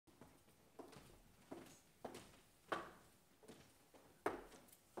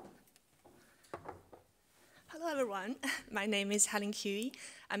Hello, everyone. My name is Helen Huey.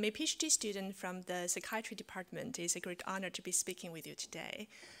 I'm a PhD student from the psychiatry department. It's a great honor to be speaking with you today.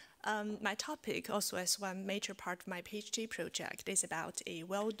 My topic, also as one major part of my PhD project, is about a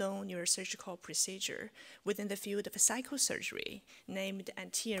well-known neurosurgical procedure within the field of psychosurgery named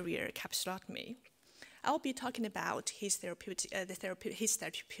anterior capsulotomy. I'll be talking about his therapeutic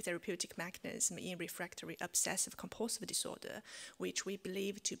mechanism in refractory obsessive-compulsive disorder, which we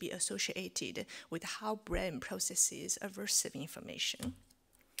believe to be associated with how brain processes aversive information.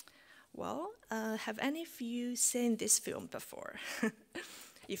 Well, have any of you seen this film before?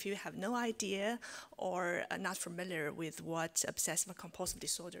 If you have no idea or are not familiar with what obsessive-compulsive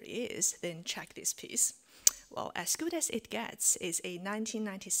disorder is, then check this piece. Well, As Good as It Gets is a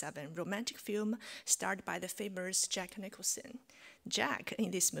 1997 romantic film starred by the famous Jack Nicholson. Jack,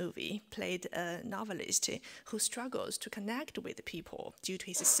 in this movie, played a novelist who struggles to connect with people due to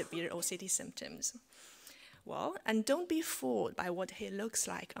his severe OCD symptoms. Well, and don't be fooled by what he looks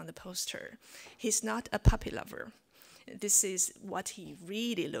like on the poster. He's not a puppy lover. This is what he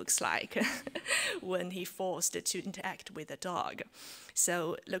really looks like when he's forced to interact with a dog.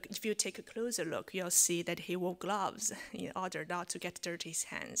 So look, if you take a closer look, you'll see that he wore gloves in order not to get dirty his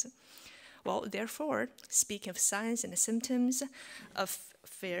hands. Well, therefore, speaking of signs and symptoms of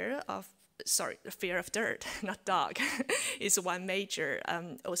fear of dirt, not dog, is one major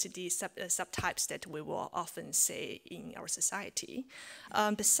OCD subtypes that we will often see in our society.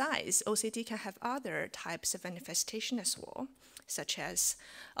 Besides, OCD can have other types of manifestation as well, such as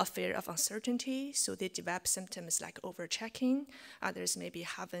a fear of uncertainty, so they develop symptoms like over-checking. Others may be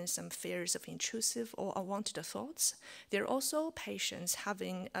having some fears of intrusive or unwanted thoughts. There are also patients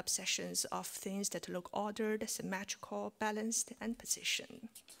having obsessions of things that look ordered, symmetrical, balanced, and positioned.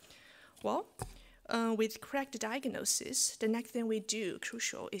 Well, with correct diagnosis, the next thing we do,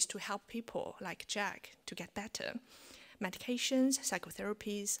 crucial, is to help people like Jack to get better. Medications,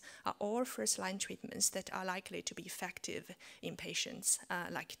 psychotherapies are all first-line treatments that are likely to be effective in patients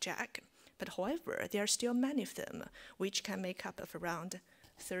like Jack. But however, there are still many of them, which can make up of around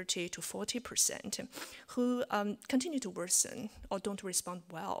 30 to 40%, who continue to worsen or don't respond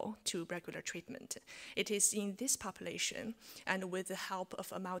well to regular treatment. It is in this population, and with the help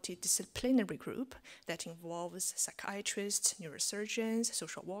of a multidisciplinary group that involves psychiatrists, neurosurgeons,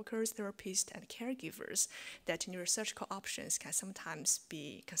 social workers, therapists, and caregivers, that neurosurgical options can sometimes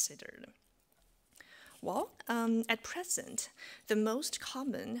be considered. Well, at present, the most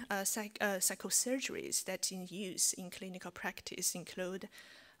common psychosurgeries that in use in clinical practice include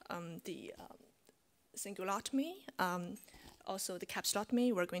the cingulotomy, also the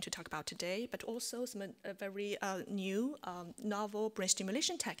capsulotomy we're going to talk about today, but also some very new novel brain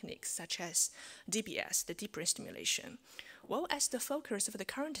stimulation techniques such as DBS, the deep brain stimulation. Well, as the focus of the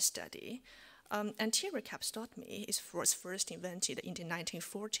current study, anterior capsulotomy was first invented in the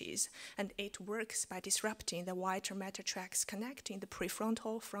 1940s, and it works by disrupting the wide traumatic tracts connecting the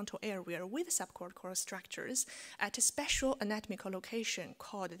prefrontal frontal area with subcortical structures at a special anatomical location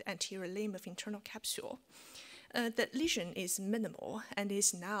called the anterior limb of internal capsule. The lesion is minimal and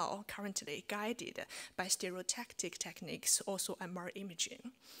is now currently guided by stereotactic techniques, also MR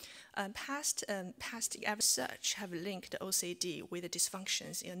imaging. Past research have linked OCD with the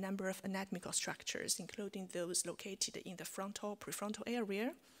dysfunctions in a number of anatomical structures, including those located in the frontal, prefrontal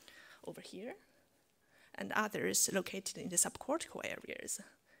area, over here, and others located in the subcortical areas,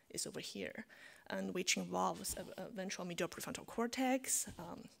 is over here, and which involves ventral medial prefrontal cortex,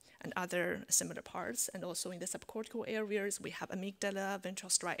 and other similar parts. And also in the subcortical areas, we have amygdala, ventral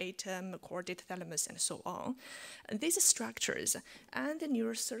striatum, choroid thalamus, and so on. And these structures and the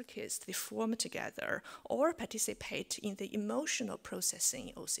neural circuits, they form together or participate in the emotional processing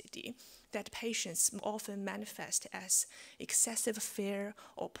in OCD that patients often manifest as excessive fear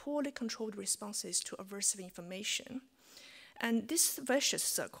or poorly controlled responses to aversive information. And this vicious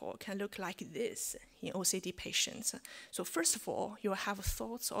circle can look like this in OCD patients. So first of all, you'll have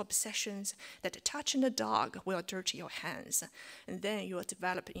thoughts or obsessions that touching a dog will dirty your hands. And then you'll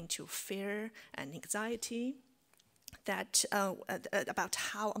develop into fear and anxiety that about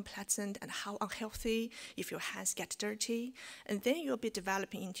how unpleasant and how unhealthy if your hands get dirty. And then you'll be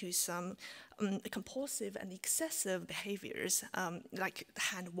developing into some compulsive and excessive behaviors like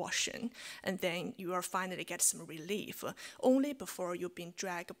hand washing, and then you will finally get some relief only before you've been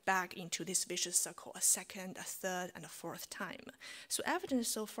dragged back into this vicious circle a second, a third, and a fourth time. So evidence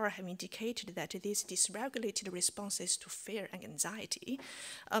so far have indicated that these dysregulated responses to fear and anxiety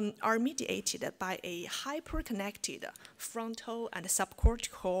are mediated by a hyper-connected frontal and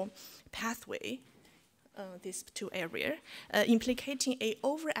subcortical pathway these two areas, implicating a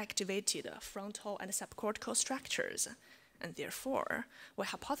overactivated frontal and subcortical structures. And therefore, we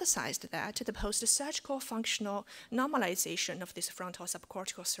hypothesized that the post-surgical functional normalization of these frontal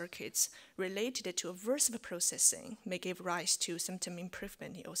subcortical circuits related to aversive processing may give rise to symptom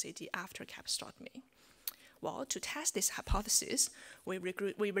improvement in OCD after capsulotomy. Well, to test this hypothesis, we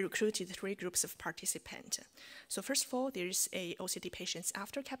recruited 3 groups of participants. So first of all, there is OCD patients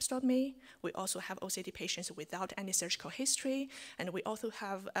after capsulotomy. We also have OCD patients without any surgical history, and we also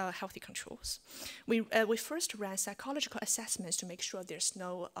have healthy controls. We first ran psychological assessments to make sure there's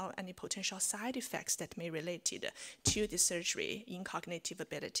no any potential side effects that may be related to the surgery in cognitive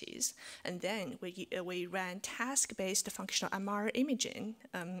abilities. And then we ran task-based functional MR imaging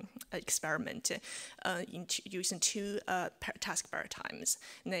experiment using 2 task paradigms,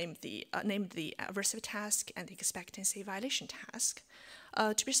 named the aversive task and the expectancy violation task.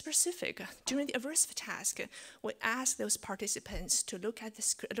 To be specific, during the aversive task, we asked those participants to look at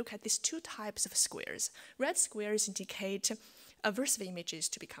these 2 types of squares. Red squares indicate aversive images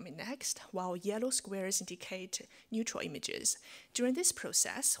to be coming next, while yellow squares indicate neutral images. During this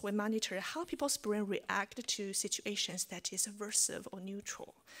process, we monitor how people's brain react to situations that is aversive or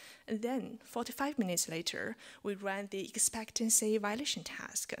neutral. And then, 45 minutes later, we ran the expectancy violation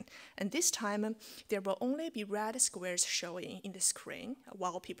task. And this time, there will only be red squares showing in the screen.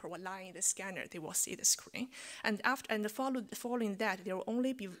 While people were lying in the scanner, they will see the screen. And following that, there will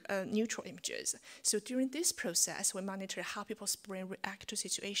only be neutral images. So during this process, we monitor how people's brain react to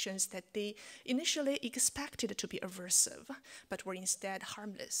situations that they initially expected to be aversive, but were instead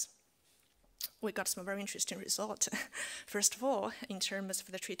harmless. We got some very interesting results. First of all, in terms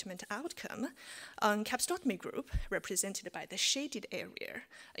of the treatment outcome, capsulotomy group, represented by the shaded area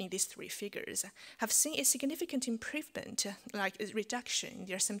in these 3 figures, have seen a significant improvement, like a reduction in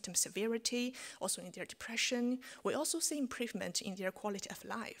their symptom severity, also in their depression. We also see improvement in their quality of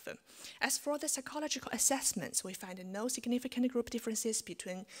life. As for the psychological assessments, we find no significant group differences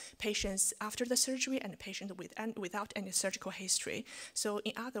between patients after the surgery and patients without any surgical history. So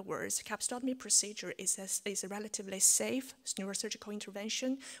in other words, capsulotomy procedure is a relatively safe neurosurgical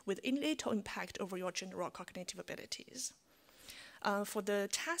intervention with little impact over your general cognitive abilities. For the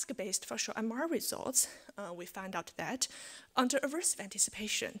task-based functional MR results, we found out that under aversive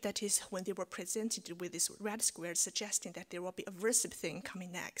anticipation, that is when they were presented with these red squares suggesting that there will be aversive thing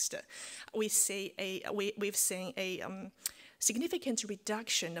coming next, we've seen a significant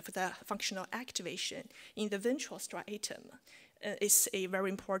reduction of the functional activation in the ventral striatum. Is a very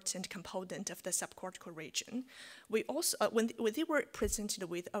important component of the subcortical region. We also, when they were presented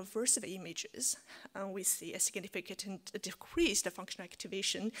with aversive images, we see a significant decreased functional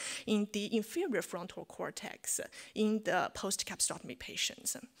activation in the inferior frontal cortex in the post-capsulotomy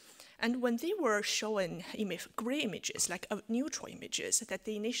patients. And when they were shown gray images, like neutral images that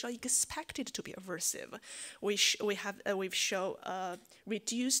they initially expected to be aversive, we've shown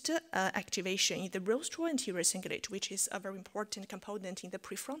reduced activation in the rostral anterior cingulate, which is a very important component in the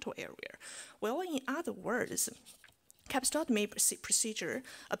prefrontal area. Well, in other words, capsulotomy procedure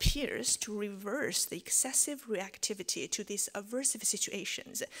appears to reverse the excessive reactivity to these aversive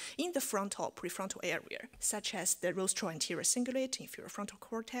situations in the frontal prefrontal area, such as the rostral anterior cingulate, inferior frontal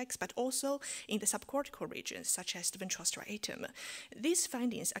cortex, but also in the subcortical regions, such as the ventral striatum. These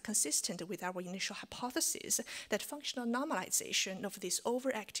findings are consistent with our initial hypothesis that functional normalization of these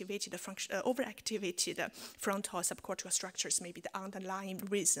overactivated frontal subcortical structures may be the underlying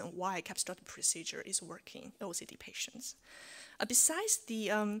reason why capsulotomy procedure is working in OCD patients. Besides the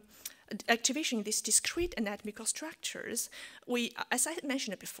activation in these discrete anatomical structures, as I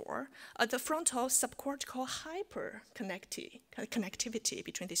mentioned before, the frontal subcortical hyperconnectivity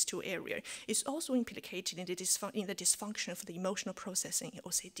between these 2 areas is also implicated in the dysfunction of the emotional processing in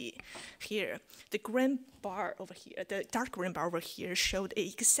OCD. Here, the green bar over here, the dark green bar over here showed a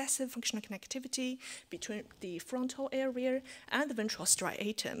excessive functional connectivity between the frontal area and the ventral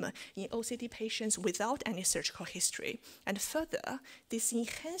striatum in OCD patients without any surgical history. And further, this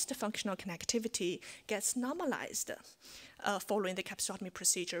enhanced functional connectivity gets normalized following the capsulotomy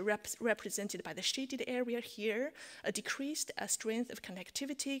procedure, represented by the shaded area here, a decreased strength of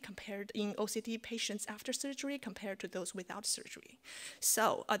connectivity compared in OCD patients after surgery compared to those without surgery.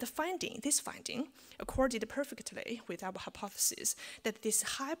 So this finding accorded perfectly with our hypothesis that this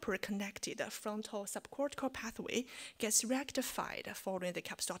hyper-connected frontal subcortical pathway gets rectified following the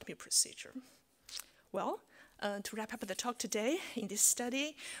capsulotomy procedure. Well, To wrap up the talk today, in this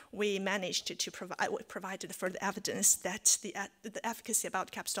study, we managed to provide further evidence that the efficacy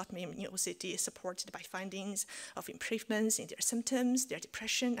about capsulotomy in OCD is supported by findings of improvements in their symptoms, their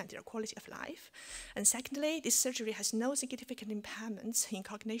depression, and their quality of life. And secondly, this surgery has no significant impairments in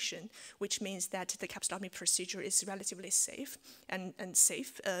cognition, which means that the capsulotomy procedure is relatively safe and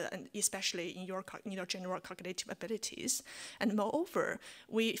especially in your general cognitive abilities. And moreover,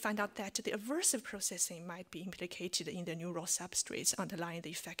 we find out that the aversive processing might be implicated in the neural substrates underlying the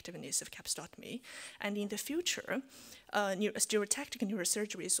effectiveness of capsulotomy. And in the future, stereotactic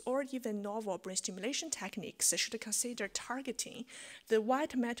neurosurgeries or even novel brain stimulation techniques should consider targeting the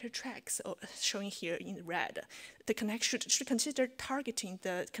white matter tracks, shown here in red. The connection should consider targeting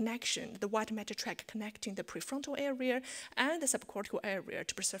the connection, the white matter track connecting the prefrontal area and the subcortical area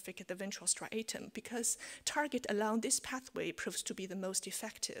to specific the ventral striatum, because target along this pathway proves to be the most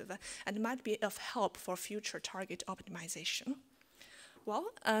effective and might be of help for future target optimization. Well,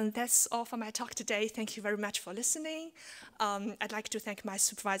 that's all for my talk today. Thank you very much for listening. I'd like to thank my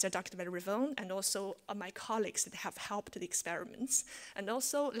supervisor, Dr. Rivon, and also my colleagues that have helped the experiments. And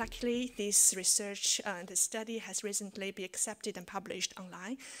also, luckily, this research, this study has recently been accepted and published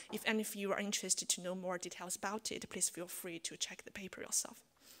online. If any of you are interested to know more details about it, please feel free to check the paper yourself.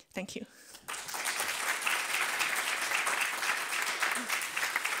 Thank you.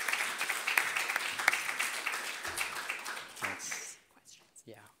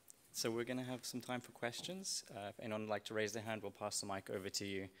 Yeah, so we're going to have some time for questions. If anyone would like to raise their hand, we'll pass the mic over to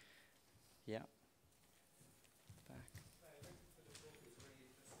you. Yeah. Back.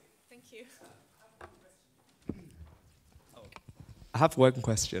 Thank you. I have one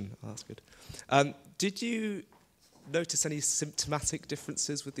question. Oh, that's good. Did you notice any symptomatic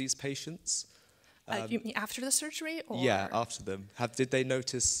differences with these patients? You mean after the surgery? Or? Yeah, after them. Did they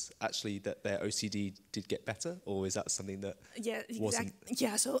notice actually that their OCD did get better, or is that something that wasn't?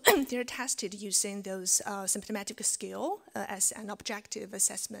 Yeah, so they're tested using those symptomatic scale as an objective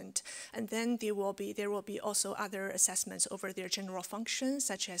assessment, and then there will be also other assessments over their general functions,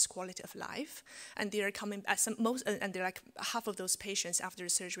 such as quality of life, and they are coming at and they're like half of those patients after the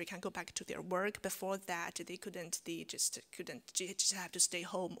surgery can go back to their work. Before that, they just have to stay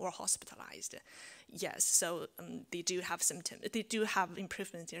home or hospitalized. Yes, so they do have symptoms. They do have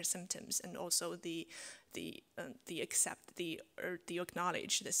improvement in their symptoms, and also they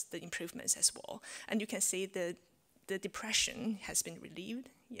acknowledge the improvements as well. And you can see the depression has been relieved.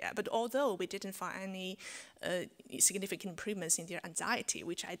 Yeah, but although we didn't find any significant improvements in their anxiety,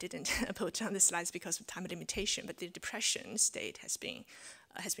 which I didn't put on the slides because of time limitation, but the depression state has been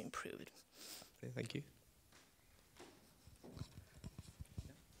improved. Okay, thank you.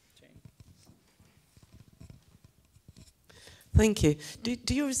 Thank you.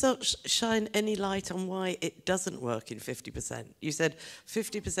 Do your results shine any light on why it doesn't work in 50%? You said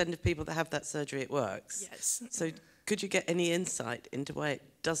 50% of people that have that surgery, it works. Yes. So could you get any insight into why it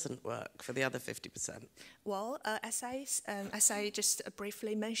doesn't work for the other 50%? Well, as I just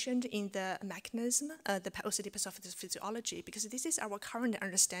briefly mentioned in the mechanism, the OCD pathophysiology, because this is our current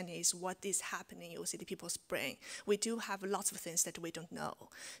understanding is what is happening in OCD people's brain. We do have lots of things that we don't know.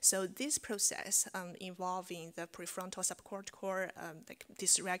 So this process involving the prefrontal subcortical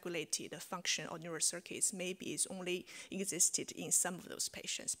dysregulated function of neural circuits maybe is only existed in some of those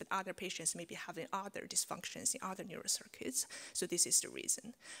patients, but other patients may be having other dysfunctions in other neural circuits. So this is the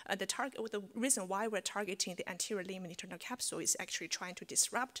reason. The reason why we're targeting the anterior limb internal capsule is actually trying to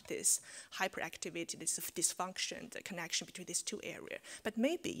disrupt this hyperactivity, this dysfunction, the connection between these two areas. But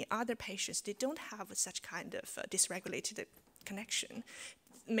maybe in other patients, they don't have such kind of dysregulated connection.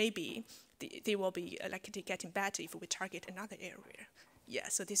 Maybe they will be likely getting better if we target another area. Yeah,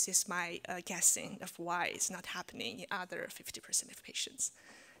 so this is my guessing of why it's not happening in other 50% of patients.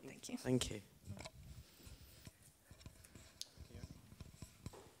 Thank you. Thank you.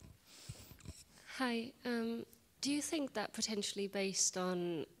 Hi. Do you think that potentially based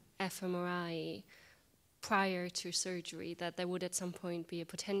on fMRI prior to surgery that there would at some point be a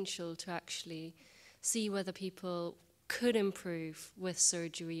potential to actually see whether people could improve with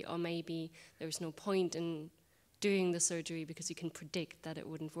surgery, or maybe there's no point in doing the surgery because you can predict that it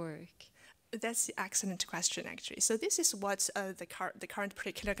wouldn't work? That's an excellent question, actually. So this is what the current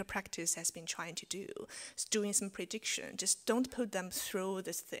clinical practice has been trying to do. It's doing some prediction. Just don't put them through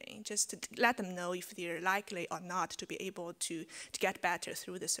this thing. Just to let them know if they're likely or not to be able to get better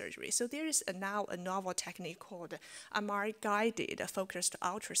through the surgery. So there is now a novel technique called MR-guided focused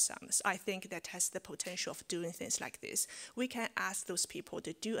ultrasounds. I think that has the potential of doing things like this. We can ask those people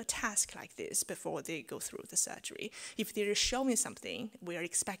to do a task like this before they go through the surgery. If they're showing something, we're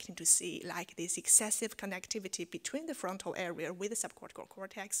expecting to see like like this excessive connectivity between the frontal area with the subcortical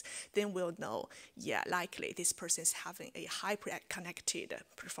cortex, then we'll know, yeah, likely this person is having a hyper-connected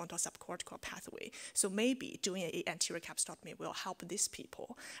prefrontal subcortical pathway. So maybe doing an anterior capsulotomy will help these people.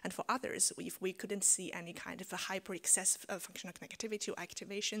 And for others, if we couldn't see any kind of a hyper-excessive functional connectivity or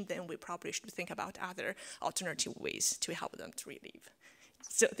activation, then we probably should think about other alternative ways to help them to relieve.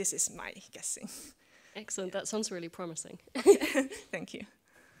 So this is my guessing. Excellent. That sounds really promising. Thank you.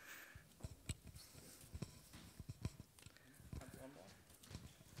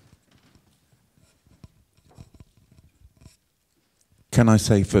 Can I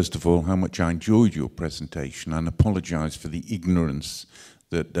say, first of all, how much I enjoyed your presentation and apologise for the ignorance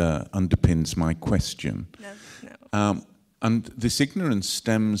that underpins my question. No. And this ignorance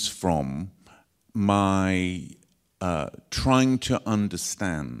stems from my trying to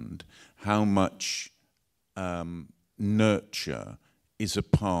understand how much nurture is a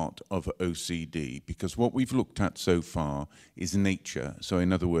part of OCD, because what we've looked at so far is nature. So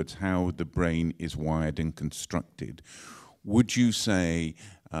in other words, how the brain is wired and constructed. Would you say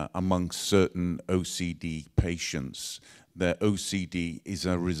among certain OCD patients, their OCD is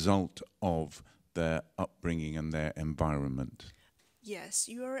a result of their upbringing and their environment? Yes,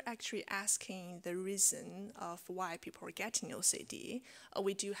 you're actually asking the reason of why people are getting OCD.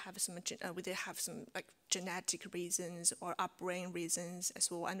 We do have some like genetic reasons or upbringing reasons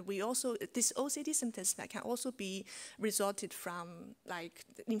as well, and we also this OCD symptoms that can also be resulted from like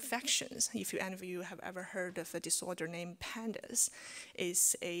infections. If any of you have ever heard of a disorder named PANDAS,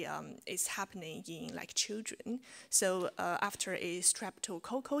 is happening in like children. So after a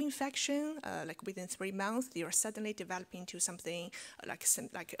streptococcal infection, like within 3 months, they are suddenly developing into something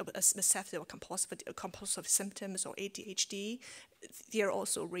like obsessive or compulsive symptoms or ADHD. There are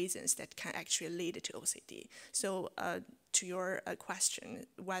also reasons that can actually lead to OCD. So to your question,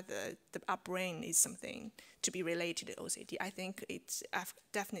 whether the upbringing is something to be related to OCD, I think it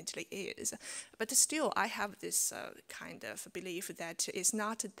definitely is. But still, I have this kind of belief that it's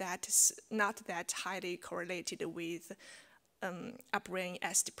not that highly correlated with upbringing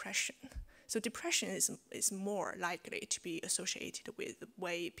as depression. So depression is more likely to be associated with the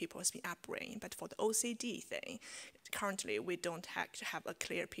way people have been upbringing. But for the OCD thing, currently we don't have a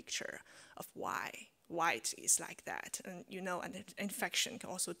clear picture of why it is like that. And you know, an infection can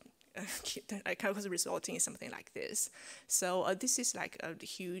also result in something like this. So this is like a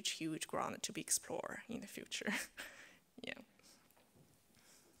huge ground to be explored in the future. Yeah.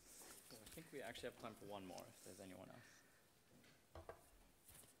 So I think we actually have time for one more, if there's anyone else.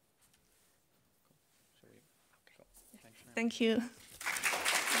 Thank you.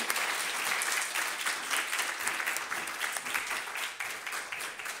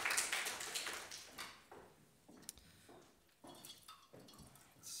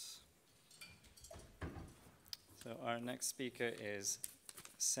 So our next speaker is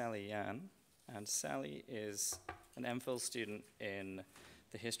Sally Yan, and Sally is an MPhil student in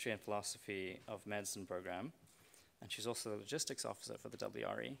the History and Philosophy of Medicine program, and she's also the logistics officer for the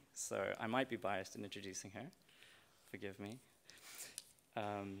WRE, so I might be biased in introducing her. Forgive me.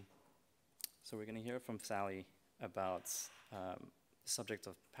 So we're going to hear from Sally about the subject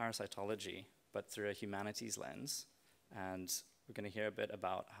of parasitology, but through a humanities lens. And we're going to hear a bit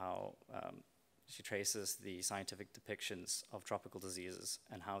about how she traces the scientific depictions of tropical diseases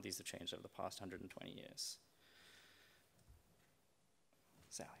and how these have changed over the past 120 years.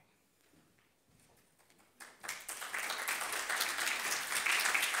 Sally.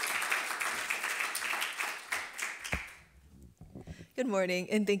 Good morning,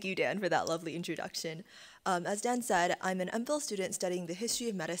 and thank you, Dan, for that lovely introduction. As Dan said, I'm an MPhil student studying the history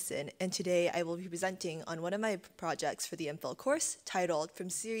of medicine, and today I will be presenting on one of my projects for the MPhil course titled From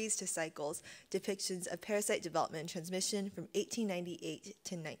Series to Cycles, Depictions of Parasite Development and Transmission from 1898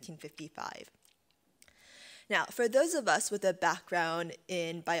 to 1955. Now, for those of us with a background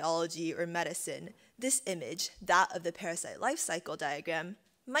in biology or medicine, this image, that of the parasite life cycle diagram,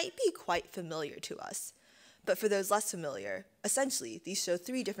 might be quite familiar to us. But for those less familiar, essentially, these show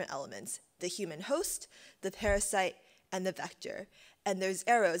 3 different elements: the human host, the parasite, and the vector. And there's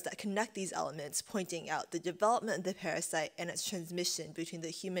arrows that connect these elements, pointing out the development of the parasite and its transmission between the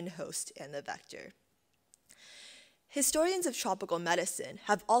human host and the vector. Historians of tropical medicine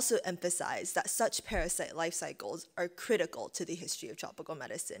have also emphasized that such parasite life cycles are critical to the history of tropical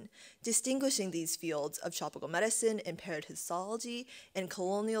medicine, distinguishing these fields of tropical medicine and parasitology in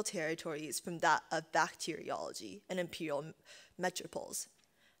colonial territories from that of bacteriology and imperial metropoles.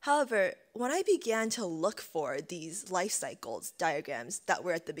 However, when I began to look for these life cycles diagrams that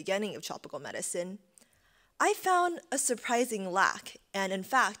were at the beginning of tropical medicine, I found a surprising lack, and in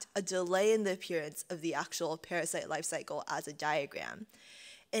fact, a delay in the appearance of the actual parasite life cycle as a diagram.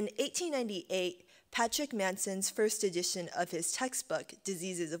 In 1898, Patrick Manson's first edition of his textbook,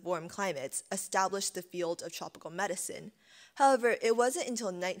 Diseases of Warm Climates, established the field of tropical medicine. However, it wasn't until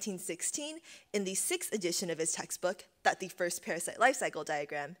 1916, in the sixth edition of his textbook, that the first parasite life cycle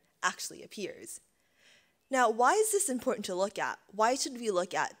diagram actually appears. Now, why is this important to look at? Why should we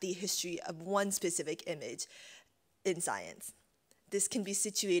look at the history of one specific image in science? This can be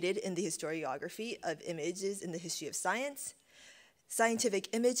situated in the historiography of images in the history of science. Scientific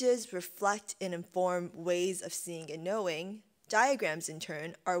images reflect and inform ways of seeing and knowing. Diagrams, in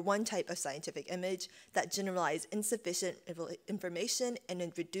turn, are one type of scientific image that generalize insufficient information and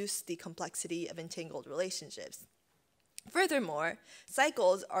reduce the complexity of entangled relationships. Furthermore,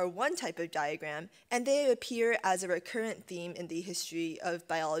 cycles are one type of diagram, and they appear as a recurrent theme in the history of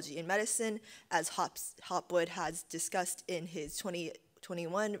biology and medicine, as Hopwood has discussed in his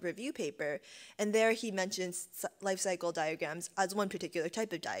 2021 review paper, and there he mentions life cycle diagrams as one particular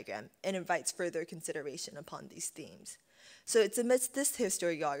type of diagram and invites further consideration upon these themes. So it's amidst this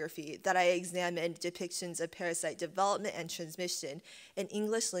historiography that I examined depictions of parasite development and transmission in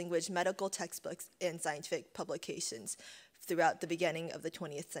English language medical textbooks and scientific publications throughout the beginning of the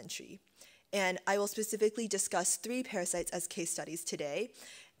 20th century. And I will specifically discuss 3 parasites as case studies today.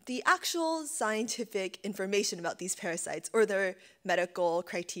 The actual scientific information about these parasites or their medical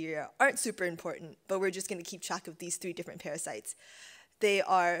criteria aren't super important, but we're just going to keep track of these 3 different parasites. They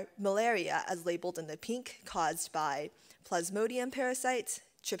are malaria, as labeled in the pink, caused by Plasmodium parasites,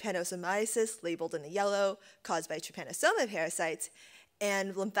 trypanosomiasis, labeled in the yellow, caused by trypanosoma parasites,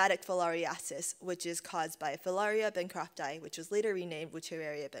 and lymphatic filariasis, which is caused by Filaria bancrofti, which was later renamed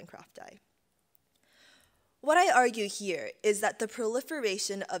Wuchereria bancrofti. What I argue here is that the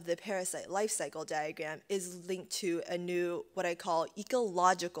proliferation of the parasite life cycle diagram is linked to a new, what I call,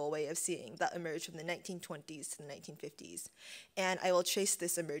 ecological way of seeing that emerged from the 1920s to the 1950s, and I will trace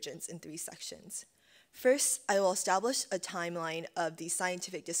this emergence in 3 sections. First, I will establish a timeline of the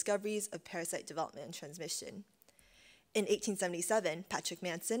scientific discoveries of parasite development and transmission. In 1877, Patrick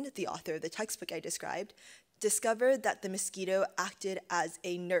Manson, the author of the textbook I described, discovered that the mosquito acted as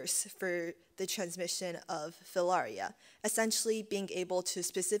a nurse for the transmission of filaria, essentially being able to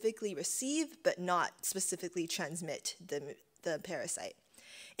specifically receive but not specifically transmit the parasite.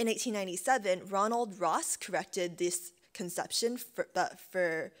 In 1897, Ronald Ross corrected this conception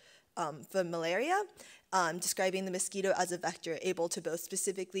for malaria, describing the mosquito as a vector able to both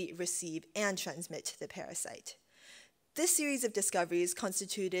specifically receive and transmit the parasite. This series of discoveries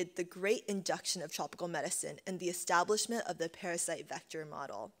constituted the great induction of tropical medicine and the establishment of the parasite vector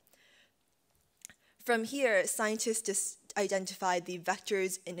model. From here, scientists identified the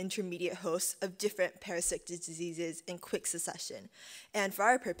vectors and intermediate hosts of different parasitic diseases in quick succession. And for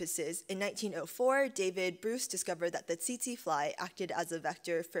our purposes, in 1904, David Bruce discovered that the tsetse fly acted as a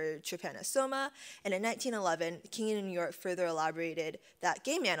vector for trypanosoma, and in 1911, King in New York further elaborated that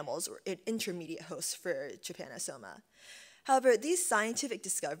game animals were an intermediate host for trypanosoma. However, these scientific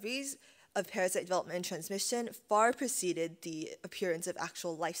discoveries of parasite development and transmission far preceded the appearance of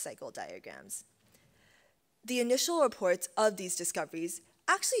actual life cycle diagrams. The initial reports of these discoveries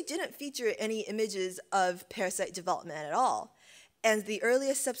actually didn't feature any images of parasite development at all, and the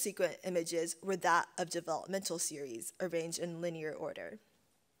earliest subsequent images were that of developmental series arranged in linear order.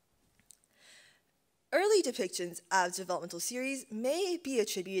 Early depictions of developmental series may be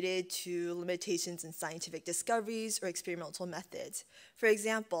attributed to limitations in scientific discoveries or experimental methods. For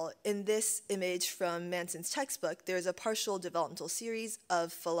example, in this image from Manson's textbook, there is a partial developmental series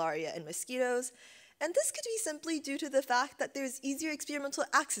of filaria and mosquitoes, and this could be simply due to the fact that there's easier experimental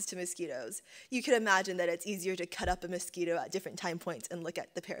access to mosquitoes. You could imagine that it's easier to cut up a mosquito at different time points and look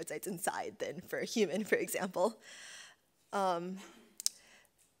at the parasites inside than for a human, for example.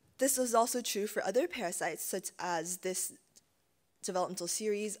 This was also true for other parasites, such as this developmental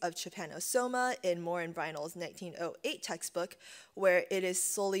series of trypanosoma in Moore and Breinel's 1908 textbook, where it is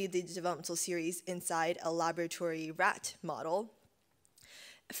solely the developmental series inside a laboratory rat model.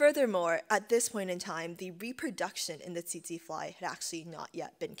 Furthermore, at this point in time, the reproduction in the tsetse fly had actually not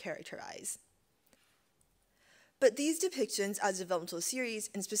yet been characterized. But these depictions as developmental series,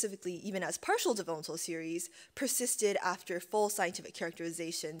 and specifically even as partial developmental series, persisted after full scientific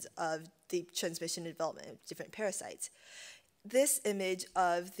characterizations of the transmission and development of different parasites. This image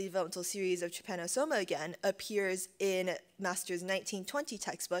of the developmental series of trypanosoma again appears in Master's 1920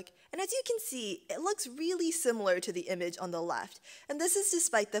 textbook, and as you can see, it looks really similar to the image on the left. And this is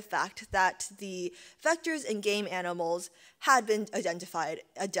despite the fact that the vectors in game animals had been identified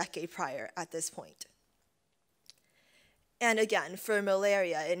a decade prior at this point. And again, for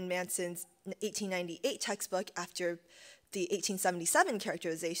malaria in Manson's 1898 textbook, after the 1877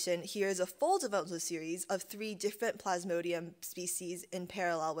 characterization, here is a full developmental series of 3 different Plasmodium species in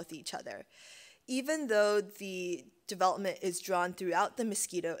parallel with each other. Even though the development is drawn throughout the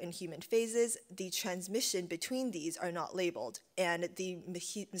mosquito and human phases, the transmission between these are not labeled, and the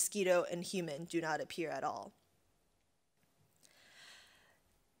mosquito and human do not appear at all.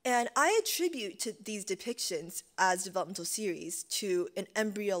 And I attribute to these depictions as developmental series to an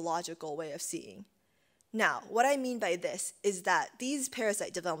embryological way of seeing. Now, what I mean by this is that these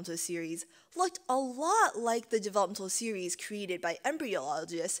parasite developmental series looked a lot like the developmental series created by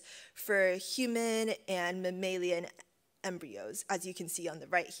embryologists for human and mammalian embryos, as you can see on the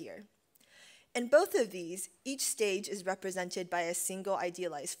right here. In both of these, each stage is represented by a single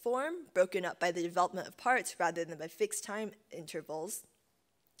idealized form, broken up by the development of parts rather than by fixed time intervals.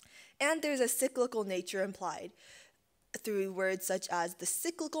 And there's a cyclical nature implied through words such as the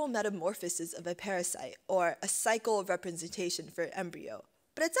cyclical metamorphosis of a parasite, or a cycle of representation for an embryo.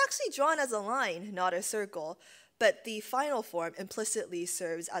 But it's actually drawn as a line, not a circle, but the final form implicitly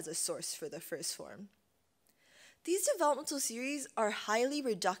serves as a source for the first form. These developmental series are highly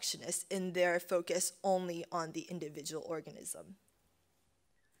reductionist in their focus only on the individual organism.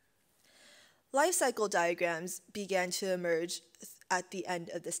 Life cycle diagrams began to emerge at the end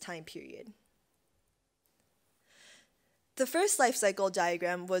of this time period. The first life cycle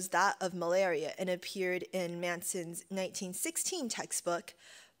diagram was that of malaria and appeared in Manson's 1916 textbook.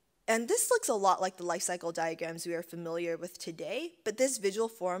 And this looks a lot like the life cycle diagrams we are familiar with today, but this visual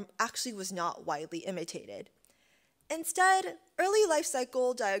form actually was not widely imitated. Instead, early life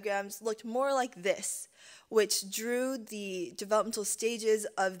cycle diagrams looked more like this, which drew the developmental stages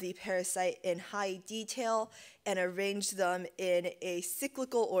of the parasite in high detail and arranged them in a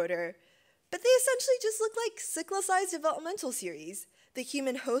cyclical order. But they essentially just look like cyclicized developmental series. The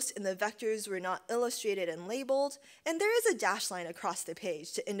human host and the vectors were not illustrated and labeled, and there is a dashed line across the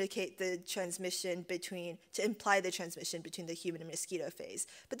page to indicate the transmission to imply the transmission between the human and mosquito phase,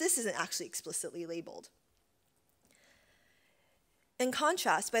 but this isn't actually explicitly labeled. In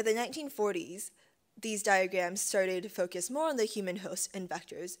contrast, by the 1940s, these diagrams started to focus more on the human host and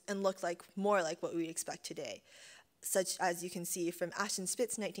vectors and look more like what we would expect today, such as you can see from Ashton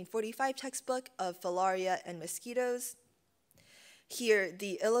Spitz's 1945 textbook of Filaria and mosquitoes. Here,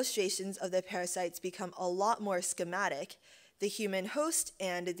 the illustrations of the parasites become a lot more schematic. The human host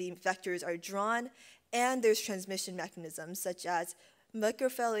and the vectors are drawn, and there's transmission mechanisms such as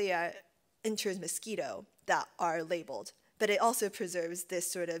microfilaria enters mosquito that are labeled. But it also preserves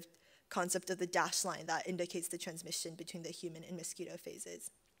this sort of concept of the dashed line that indicates the transmission between the human and mosquito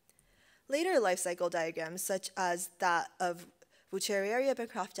phases. Later life cycle diagrams, such as that of Wuchereria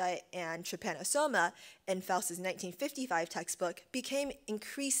bancrofti and Trypanosoma in Faust's 1955 textbook, became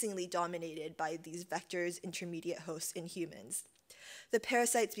increasingly dominated by these vectors, intermediate hosts, and humans. The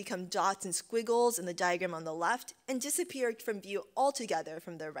parasites become dots and squiggles in the diagram on the left and disappeared from view altogether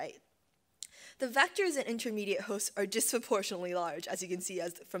from the right. The vectors and intermediate hosts are disproportionately large, as you can see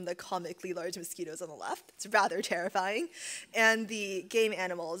from the comically large mosquitoes on the left. It's rather terrifying. And the game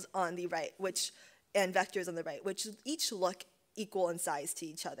animals on the right, and vectors on the right, which each look equal in size to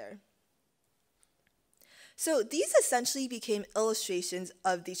each other. So these essentially became illustrations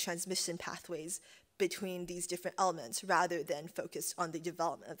of the transmission pathways between these different elements, rather than focused on the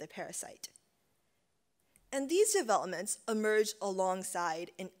development of the parasite. And these developments emerged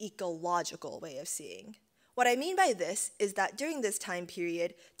alongside an ecological way of seeing. What I mean by this is that during this time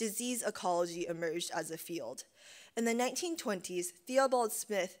period, disease ecology emerged as a field. In the 1920s, Theobald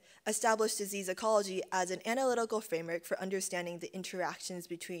Smith established disease ecology as an analytical framework for understanding the interactions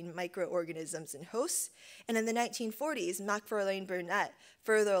between microorganisms and hosts. And in the 1940s, Macfarlane Burnett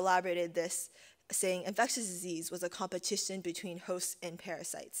further elaborated this, saying infectious disease was a competition between hosts and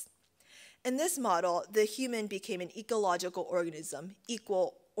parasites. In this model, the human became an ecological organism,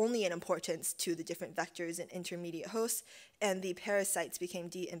 equal only in importance to the different vectors and intermediate hosts, and the parasites became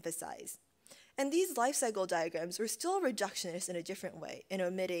de-emphasized. And these life cycle diagrams were still reductionist in a different way, in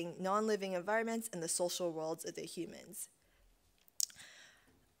omitting non-living environments and the social worlds of the humans.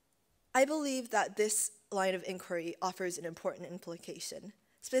 I believe that this line of inquiry offers an important implication.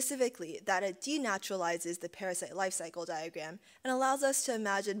 Specifically, that it denaturalizes the parasite life cycle diagram and allows us to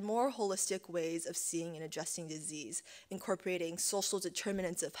imagine more holistic ways of seeing and addressing disease, incorporating social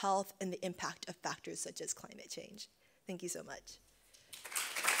determinants of health and the impact of factors such as climate change. Thank you so much.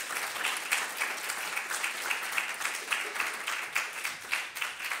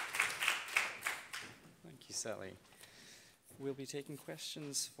 Thank you, Sally. We'll be taking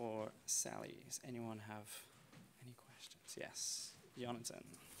questions for Sally. Does anyone have any questions? Yes, Jonathan.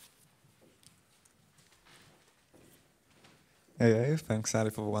 Hey, thanks, Sally,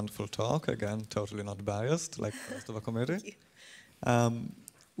 for a wonderful talk. Again, totally not biased, like the rest of our committee.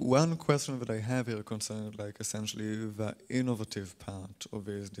 One question that I have here concerning, like, essentially the innovative part of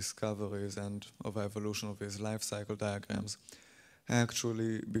these discoveries and of the evolution of these life cycle diagrams.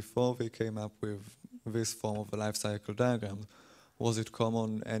 Actually, before they came up with this form of the life cycle diagram, was it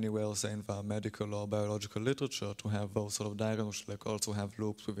common anywhere, say, in the medical or biological literature, to have those sort of diagrams which, like, also have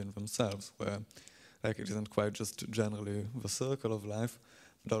loops within themselves, where, like, it isn't quite just generally the circle of life,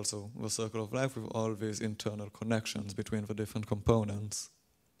 but also the circle of life with all these internal connections between the different components?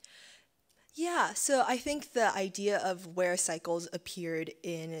 Yeah, so I think the idea of where cycles appeared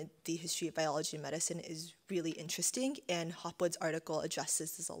in the history of biology and medicine is really interesting, and Hopwood's article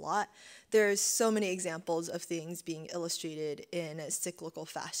addresses this a lot. There's so many examples of things being illustrated in a cyclical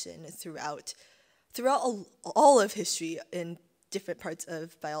fashion throughout all of history in different parts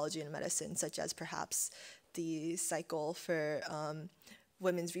of biology and medicine, such as perhaps the cycle for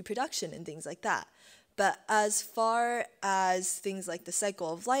women's reproduction and things like that. But as far as things like the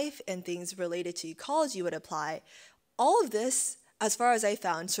cycle of life and things related to ecology would apply, all of this, as far as I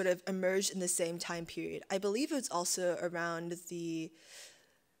found, sort of emerged in the same time period. I believe it was also around the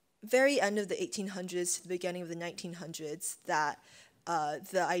very end of the 1800s to the beginning of the 1900s that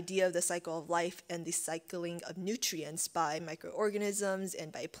the idea of the cycle of life and the cycling of nutrients by microorganisms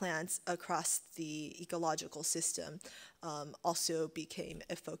and by plants across the ecological system also became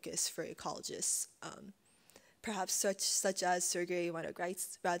a focus for ecologists. Perhaps such as Sergei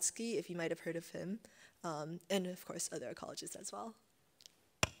Winogradsky, if you might have heard of him, and of course other ecologists as well.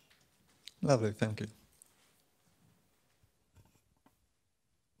 Lovely, thank you.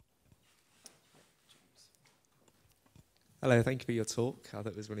 Hello, thank you for your talk. I thought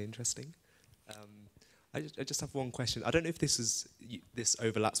it was really interesting. I just have one question. I don't know if this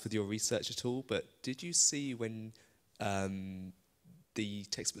overlaps with your research at all, but did you see when the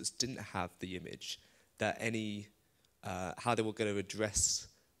textbooks didn't have the image that how they were going to address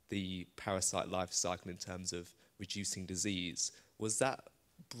the parasite life cycle in terms of reducing disease? Was that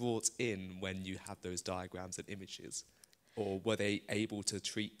brought in when you had those diagrams and images, or were they able to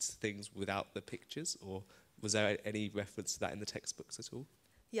treat things without the pictures, or was there any reference to that in the textbooks at all?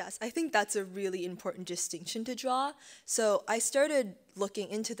 Yes, I think that's a really important distinction to draw. So I started looking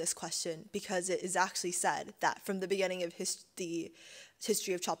into this question because it is actually said that from the beginning of the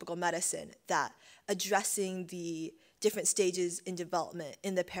history of tropical medicine, that addressing the different stages in development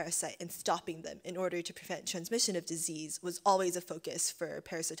in the parasite and stopping them in order to prevent transmission of disease was always a focus for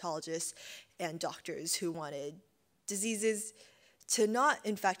parasitologists and doctors who wanted diseases to not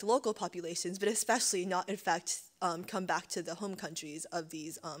infect local populations, but especially not infect, come back to the home countries of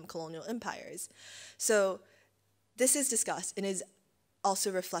these colonial empires. So this is discussed and is also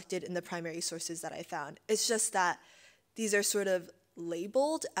reflected in the primary sources that I found. It's just that these are sort of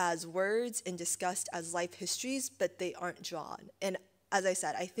labeled as words and discussed as life histories, but they aren't drawn. And as I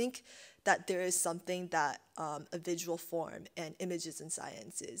said, I think that there is something that a visual form and images in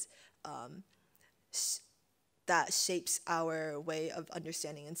sciences that shapes our way of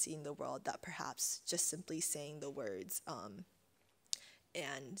understanding and seeing the world that perhaps just simply saying the words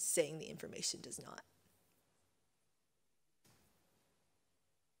and saying the information does not.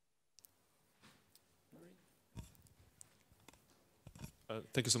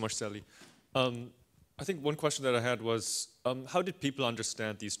 Thank you so much, Sally. I think one question that I had was, how did people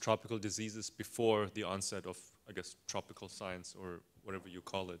understand these tropical diseases before the onset of, I guess, tropical science or whatever you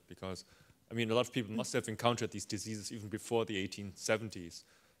call it? Because I mean, a lot of people must have encountered these diseases even before the 1870s.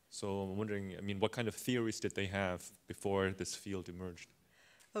 So I'm wondering, I mean, what kind of theories did they have before this field emerged?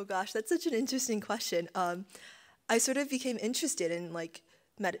 Oh gosh, that's such an interesting question. I sort of became interested in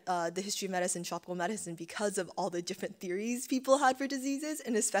the history of medicine, tropical medicine, because of all the different theories people had for diseases,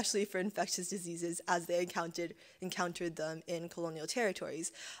 and especially for infectious diseases as they encountered them in colonial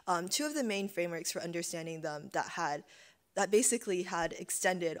territories. Two of the main frameworks for understanding them that basically had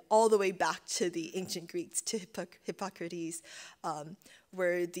extended all the way back to the ancient Greeks, to Hippocrates,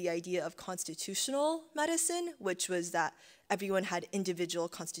 were the idea of constitutional medicine, which was that everyone had individual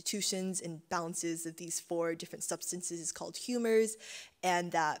constitutions and balances of these 4 different substances called humors,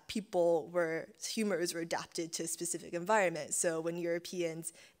 and that humors were adapted to a specific environment. So when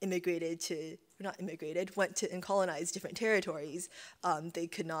Europeans went to and colonized different territories, they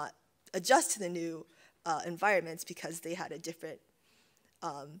could not adjust to the new environments because they had a different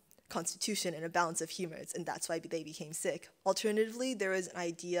constitution and a balance of humors, and that's why they became sick. Alternatively, there was an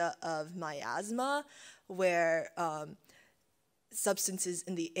idea of miasma, where substances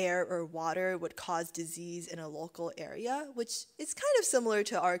in the air or water would cause disease in a local area, which is kind of similar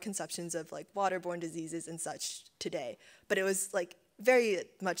to our conceptions of like waterborne diseases and such today. But it was like very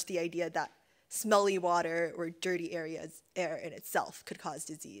much the idea that smelly water or dirty air in itself could cause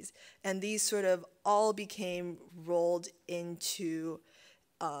disease. And these sort of all became rolled into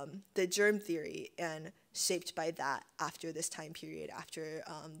the germ theory and shaped by that after this time period, after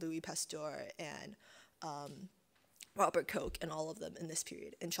Louis Pasteur and Robert Koch and all of them in this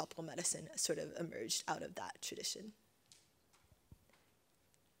period, and tropical medicine sort of emerged out of that tradition.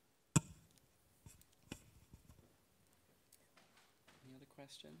 Any other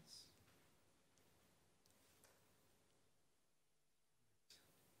questions?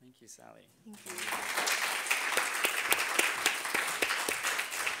 Thank you, Sally. Thank you.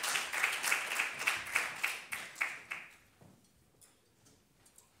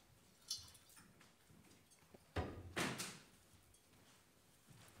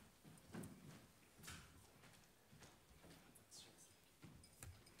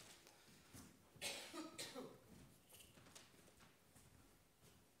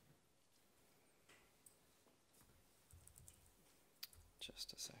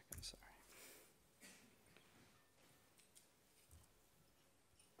 Just a second, sorry.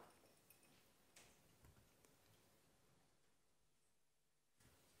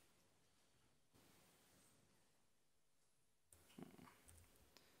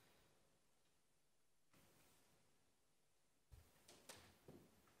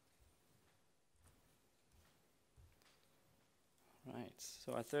 Right,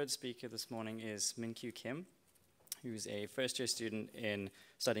 so our third speaker this morning is Min-Kyu Kim, who's a first-year student in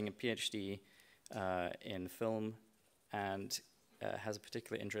studying a PhD in film and has a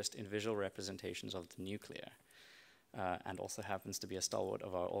particular interest in visual representations of the nuclear, and also happens to be a stalwart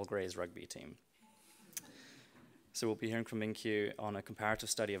of our all-Greys rugby team. So we'll be hearing from Min-Kyu on a comparative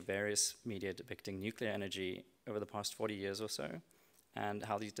study of various media depicting nuclear energy over the past 40 years or so, and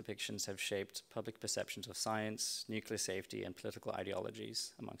how these depictions have shaped public perceptions of science, nuclear safety, and political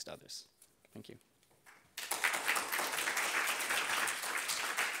ideologies, amongst others. Thank you.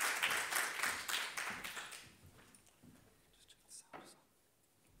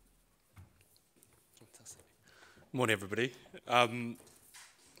 Morning, everybody. I'll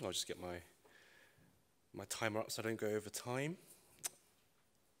just get my timer up so I don't go over time.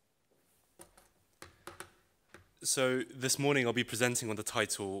 So this morning I'll be presenting on the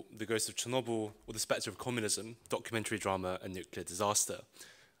title, The Ghost of Chernobyl, or the Spectre of Communism, Documentary Drama and Nuclear Disaster.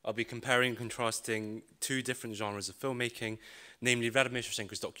 I'll be comparing and contrasting two different genres of filmmaking, namely Vladimir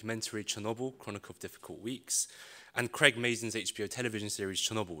Shevchenko's documentary Chernobyl, Chronicle of Difficult Weeks, and Craig Mazin's HBO television series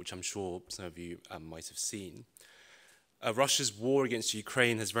Chernobyl, which I'm sure some of you might have seen. Russia's war against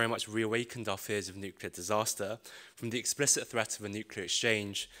Ukraine has very much reawakened our fears of nuclear disaster, from the explicit threat of a nuclear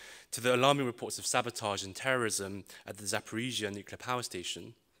exchange to the alarming reports of sabotage and terrorism at the Zaporizhia nuclear power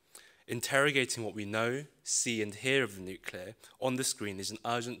station. Interrogating what we know, see and hear of the nuclear on the screen is an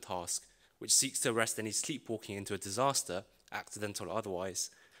urgent task which seeks to arrest any sleepwalking into a disaster, accidental or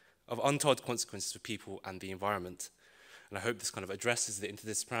otherwise, of untold consequences for people and the environment. And I hope this kind of addresses the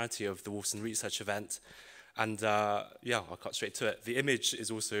interdisciplinarity of the Wolfson Research Event. And yeah, I'll cut straight to it. The image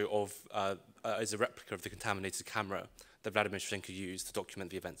is also of is a replica of the contaminated camera that Vladimir Shevchenko used to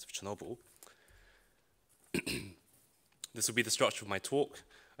document the events of Chernobyl. This will be the structure of my talk,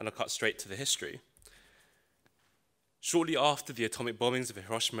 and I'll cut straight to the history. Shortly after the atomic bombings of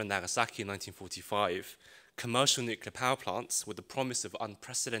Hiroshima and Nagasaki in 1945, commercial nuclear power plants, with the promise of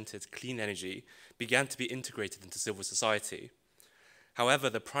unprecedented clean energy, began to be integrated into civil society. However,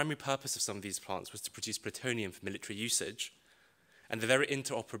 the primary purpose of some of these plants was to produce plutonium for military usage, and the very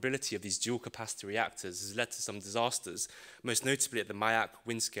interoperability of these dual-capacity reactors has led to some disasters, most notably at the Mayak,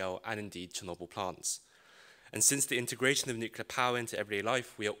 Windscale, and indeed Chernobyl plants. And since the integration of nuclear power into everyday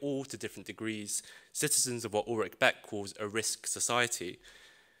life, we are all, to different degrees, citizens of what Ulrich Beck calls a risk society.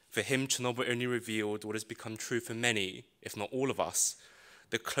 For him, Chernobyl only revealed what has become true for many, if not all of us,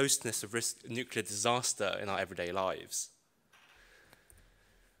 the closeness of nuclear disaster in our everyday lives.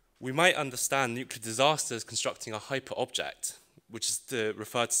 We might understand nuclear disaster as constructing a hyper-object, which is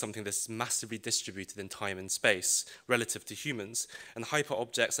referred to something that's massively distributed in time and space relative to humans. And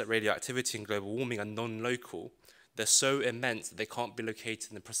hyper-objects like radioactivity and global warming are non-local. They're so immense that they can't be located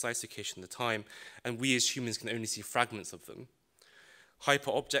in the precise location at the time, and we as humans can only see fragments of them.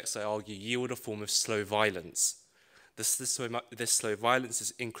 Hyper-objects, I argue, yield a form of slow violence. This slow violence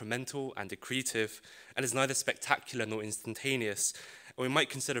is incremental and accretive, and is neither spectacular nor instantaneous. And we might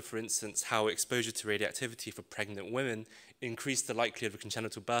consider, for instance, how exposure to radioactivity for pregnant women increased the likelihood of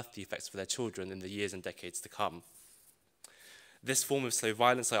congenital birth defects for their children in the years and decades to come. This form of slow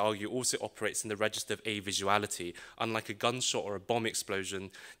violence, I argue, also operates in the register of avisuality. Unlike a gunshot or a bomb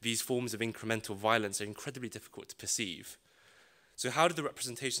explosion, these forms of incremental violence are incredibly difficult to perceive. So how did the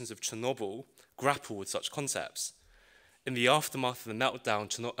representations of Chernobyl grapple with such concepts? In the aftermath of the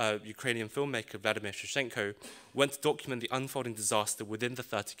meltdown, Ukrainian filmmaker Vladimir Shevchenko went to document the unfolding disaster within the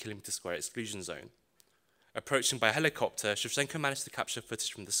 30-kilometer square exclusion zone. Approaching by helicopter, Shevchenko managed to capture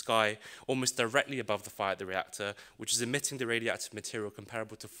footage from the sky almost directly above the fire at the reactor, which is emitting the radioactive material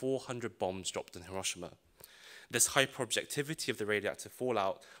comparable to 400 bombs dropped in Hiroshima. This hyper-objectivity of the radioactive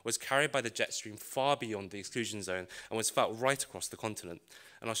fallout was carried by the jet stream far beyond the exclusion zone and was felt right across the continent.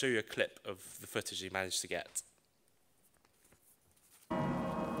 And I'll show you a clip of the footage he managed to get.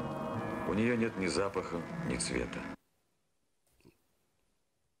 У нее нет ни запаха, ни цвета.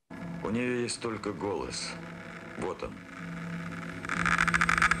 У нее есть только голос. Вот он.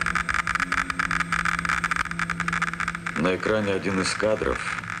 На экране один из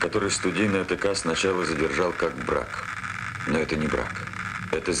кадров, который студийный АТК сначала задержал как брак. Но это не брак.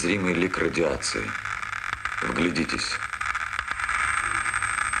 Это зримый лик радиации. Вглядитесь.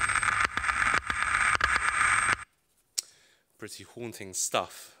 Pretty haunting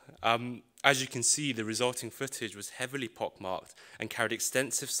stuff. As you can see, the resulting footage was heavily pockmarked and carried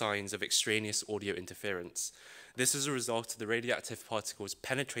extensive signs of extraneous audio interference. This is a result of the radioactive particles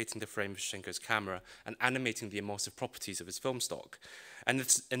penetrating the frame of Shevchenko's camera and animating the emulsive properties of his film stock. And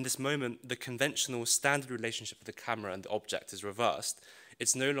in this moment, the conventional standard relationship of the camera and the object is reversed.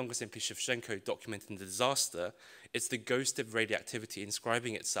 It's no longer simply Shevchenko documenting the disaster, it's the ghost of radioactivity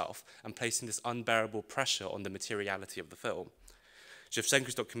inscribing itself and placing this unbearable pressure on the materiality of the film.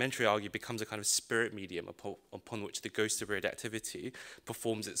 Shevchenko's documentary, I argue, becomes a kind of spirit medium upon which the ghost of radioactivity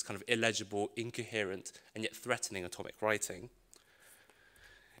performs its kind of illegible, incoherent, and yet threatening atomic writing.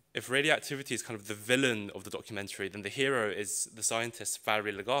 If radioactivity is kind of the villain of the documentary, then the hero is the scientist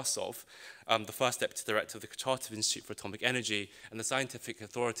Valery Legasov, the first deputy director of the Kurchatov Institute for Atomic Energy, and the scientific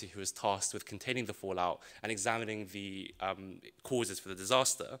authority who is tasked with containing the fallout and examining the causes for the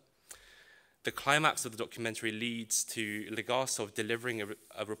disaster. The climax of the documentary leads to Legasov delivering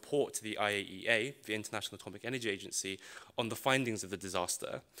a report to the IAEA, the International Atomic Energy Agency, on the findings of the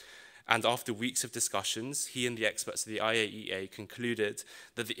disaster. And after weeks of discussions, he and the experts of the IAEA concluded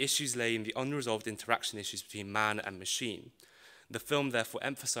that the issues lay in the unresolved interaction issues between man and machine. The film therefore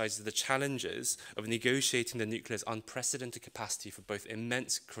emphasizes the challenges of negotiating the nuclear's unprecedented capacity for both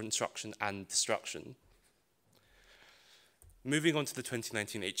immense construction and destruction. Moving on to the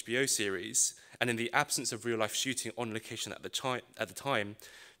 2019 HBO series, and in the absence of real-life shooting on location at the time,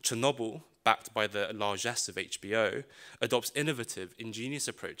 Chernobyl, backed by the largesse of HBO, adopts innovative, ingenious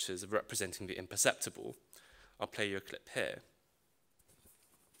approaches of representing the imperceptible. I'll play you a clip here.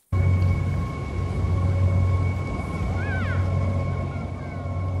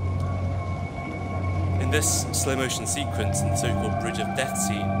 In this slow-motion sequence in the so-called Bridge of Death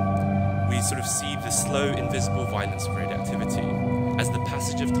scene, we sort of see the slow, invisible violence of radioactivity. As the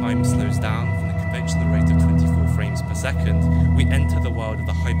passage of time slows down from the conventional rate of 24 frames per second, we enter the world of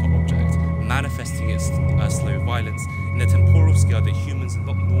the hyper-object, manifesting its slow violence in a temporal scale that humans are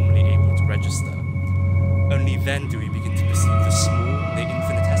not normally able to register. Only then do we begin to perceive the small, the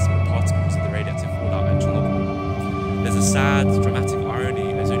infinitesimal particles of the radioactive fallout at Chernobyl. There's a sad, dramatic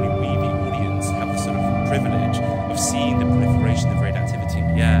irony as only we, the audience, have the sort of privilege of seeing the proliferation of radioactivity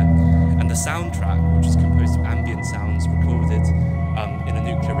in the air. And the soundtrack, which is composed of ambient sounds recorded in a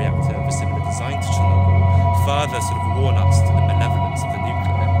nuclear reactor of a similar design to Chernobyl, further sort of warn us to the malevolence of the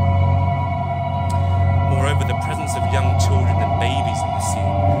nuclear. Moreover, the presence of young children and babies in the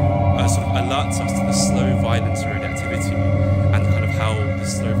scene sort of alerts us to the slow violence of radioactivity and kind of how the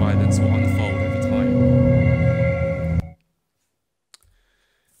slow violence will unfold over time.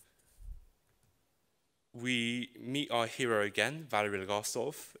 We meet our hero again, Valery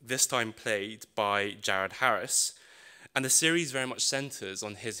Legasov, this time played by Jared Harris, and the series very much centers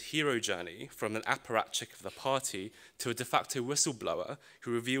on his hero journey from an apparatchik of the party to a de facto whistleblower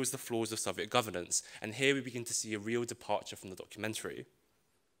who reveals the flaws of Soviet governance, and here we begin to see a real departure from the documentary.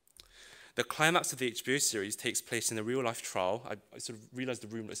 The climax of the HBO series takes place in a real-life trial. I sort of realized the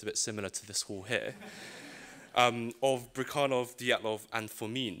room looks a bit similar to this hall here. Of Brikhanov, Dyatlov, and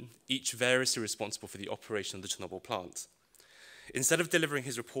Fomin, each variously responsible for the operation of the Chernobyl plant. Instead of delivering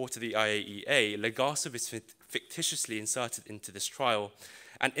his report to the IAEA, Legasov is fictitiously inserted into this trial.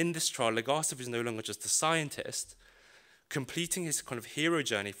 And in this trial, Legasov is no longer just a scientist, completing his kind of hero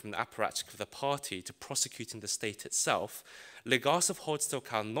journey from the apparatchik of the party to prosecuting the state itself, Legasov holds to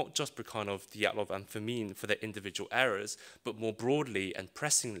account not just Brukhanov, Dyatlov, and Fomin for their individual errors, but more broadly and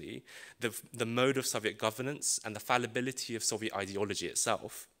pressingly, the mode of Soviet governance and the fallibility of Soviet ideology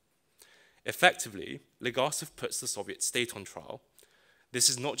itself. Effectively, Legasov puts the Soviet state on trial. This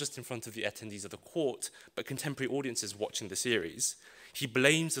is not just in front of the attendees of the court, but contemporary audiences watching the series. He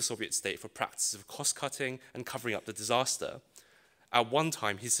blames the Soviet state for practices of cost-cutting and covering up the disaster. At one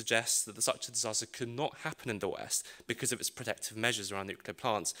time, he suggests that such a disaster could not happen in the West because of its protective measures around nuclear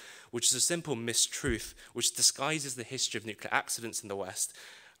plants, which is a simple mistruth which disguises the history of nuclear accidents in the West,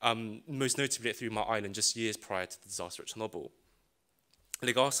 most notably at 3 Mile Island just years prior to the disaster at Chernobyl.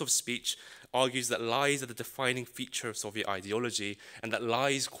 Legasov's speech argues that lies are the defining feature of Soviet ideology and that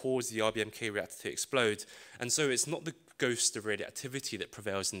lies caused the RBMK reactor to explode, and so it's not the ghost of radioactivity that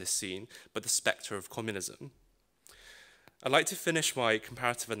prevails in this scene, but the spectre of communism. I'd like to finish my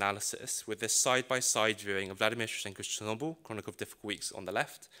comparative analysis with this side-by-side viewing of Vladimir Shevchenko's Chernobyl, Chronicle of Difficult Weeks on the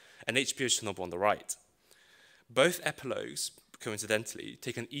left, and HBO's Chernobyl on the right. Both epilogues, coincidentally,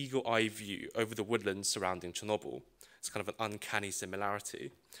 take an eagle-eye view over the woodlands surrounding Chernobyl. It's kind of an uncanny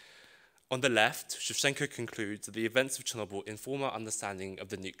similarity. On the left, Shevchenko concludes that the events of Chernobyl inform our understanding of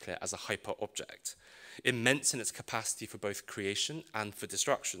the nuclear as a hyper-object, immense in its capacity for both creation and for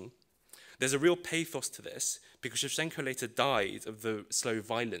destruction. There's a real pathos to this, because Shevchenko later died of the slow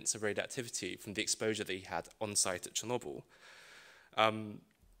violence of radioactivity from the exposure that he had on site at Chernobyl.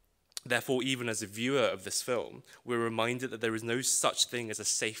 Therefore, even as a viewer of this film, we're reminded that there is no such thing as a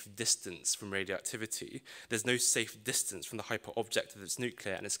safe distance from radioactivity. There's no safe distance from the hyper-object of its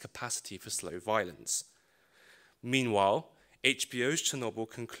nuclear and its capacity for slow violence. Meanwhile, HBO's Chernobyl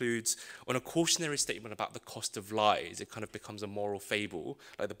concludes on a cautionary statement about the cost of lies. It kind of becomes a moral fable,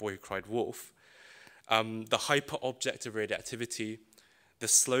 like The Boy Who Cried Wolf. The hyper-object of radioactivity, the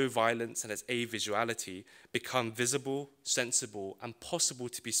slow violence and its avisuality become visible, sensible, and possible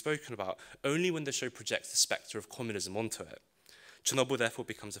to be spoken about only when the show projects the spectre of communism onto it. Chernobyl therefore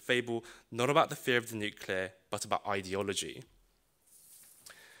becomes a fable, not about the fear of the nuclear, but about ideology.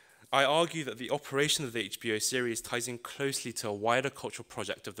 I argue that the operation of the HBO series ties in closely to a wider cultural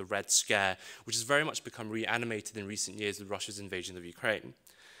project of the Red Scare, which has very much become reanimated in recent years with Russia's invasion of Ukraine.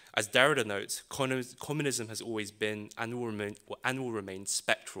 As Derrida notes, communism has always been and will remain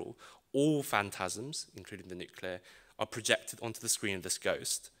spectral. All phantasms, including the nuclear, are projected onto the screen of this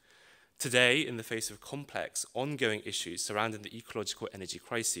ghost. Today, in the face of complex, ongoing issues surrounding the ecological energy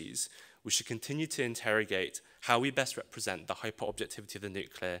crises, we should continue to interrogate how we best represent the hyper-objectivity of the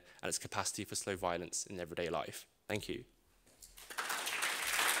nuclear and its capacity for slow violence in everyday life. Thank you.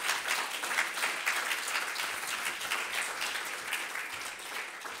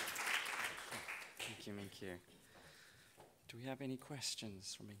 Thank you, Minkyu. Do we have any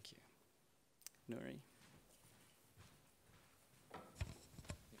questions from Minkyu? Nuri?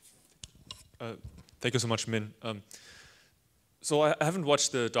 Thank you so much, Min. So I haven't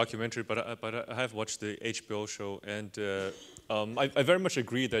watched the documentary, but I have watched the HBO show, and I very much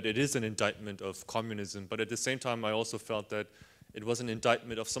agree that it is an indictment of communism, but at the same time I also felt that it was an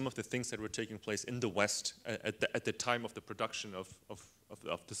indictment of some of the things that were taking place in the West at the time of the production of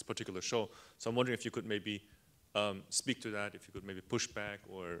this particular show. So I'm wondering if you could maybe speak to that, if you could maybe push back,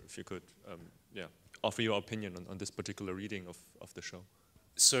 or if you could offer your opinion on this particular reading of the show.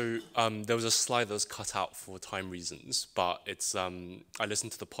 So there was a slide that was cut out for time reasons, but it's I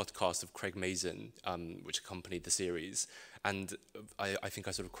listened to the podcast of Craig Mazin, which accompanied the series, and I think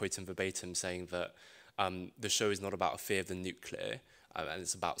I sort of quote him verbatim saying that the show is not about a fear of the nuclear, and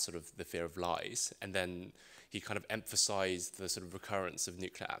it's about sort of the fear of lies. And then he kind of emphasized the sort of recurrence of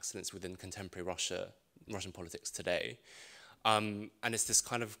nuclear accidents within contemporary Russian politics today. And it's this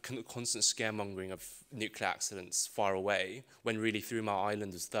kind of constant scaremongering of nuclear accidents far away, when really 3 Mile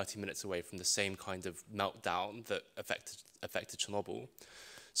Island was 30 minutes away from the same kind of meltdown that affected Chernobyl.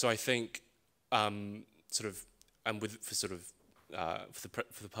 So I think, for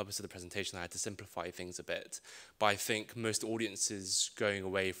the purpose of the presentation, I had to simplify things a bit. But I think most audiences going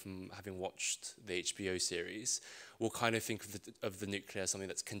away from having watched the HBO series will kind of think of the nuclear as something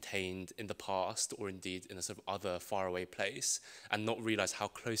that's contained in the past, or indeed in a sort of other faraway place, and not realize how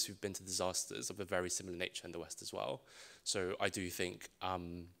close we've been to disasters of a very similar nature in the West as well. So I do think,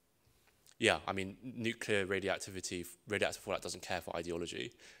 nuclear radioactive fallout doesn't care for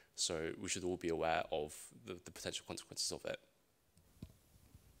ideology. So we should all be aware of the potential consequences of it.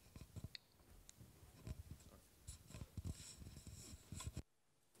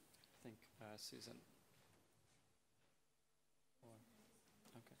 I think Susan.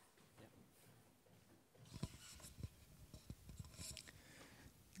 Okay. Yeah.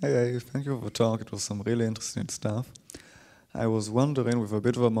 Hey, thank you for the talk. It was some really interesting stuff. I was wondering, with a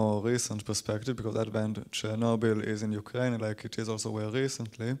bit of a more recent perspective, because that event Chernobyl is in Ukraine, like it is also very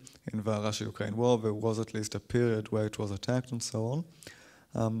recently in the Russia-Ukraine war. There was at least a period where it was attacked and so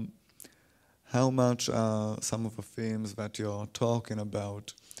on. How much are some of the themes that you're talking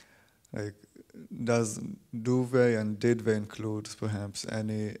about, like, do they and did they include perhaps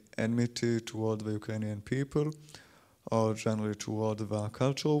any enmity toward the Ukrainian people, or generally toward the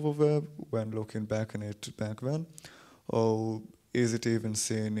culture over there when looking back on it back then? Or is it even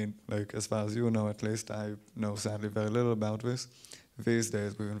seen in, like, as far as you know, at least I know sadly very little about this, these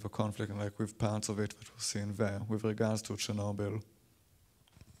days within the conflict and like with parts of it that was seen there with regards to Chernobyl?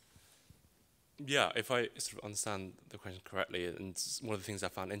 Yeah, if I sort of understand the question correctly, and one of the things I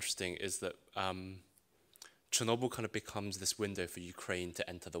found interesting is that Chernobyl kind of becomes this window for Ukraine to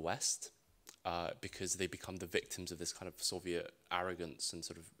enter the West. Because they become the victims of this kind of Soviet arrogance and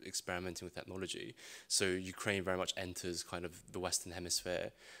sort of experimenting with technology. So Ukraine very much enters kind of the Western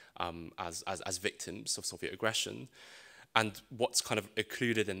Hemisphere as victims of Soviet aggression. And what's kind of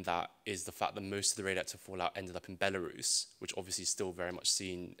included in that is the fact that most of the radioactive fallout ended up in Belarus, which obviously is still very much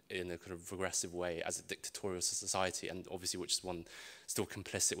seen in a kind of regressive way as a dictatorial society, and obviously which is one still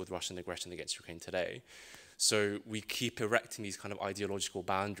complicit with Russian aggression against Ukraine today. So we keep erecting these kind of ideological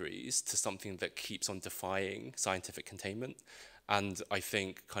boundaries to something that keeps on defying scientific containment. And I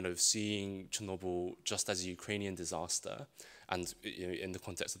think kind of seeing Chernobyl just as a Ukrainian disaster, and in the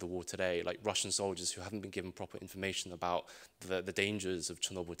context of the war today, like Russian soldiers who haven't been given proper information about the dangers of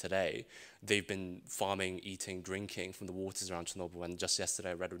Chernobyl today, they've been farming, eating, drinking from the waters around Chernobyl. And just yesterday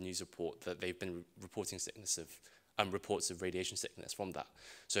I read a news report that they've been reporting reports of radiation sickness from that.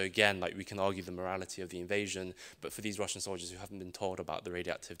 So again, like, we can argue the morality of the invasion, but for these Russian soldiers who haven't been told about the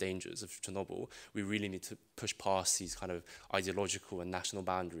radioactive dangers of Chernobyl, we really need to push past these kind of ideological and national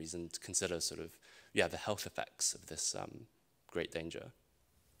boundaries and consider sort of, yeah, the health effects of this great danger.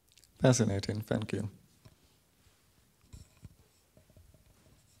 Fascinating, thank you.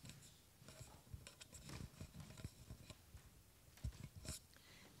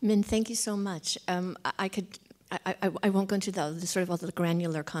 Min, thank you so much. I won't go into the sort of all the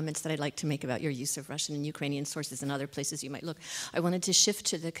granular comments that I'd like to make about your use of Russian and Ukrainian sources and other places you might look. I wanted to shift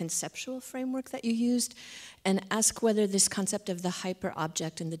to the conceptual framework that you used and ask whether this concept of the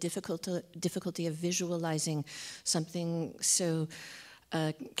hyper-object and the difficulty of visualizing something so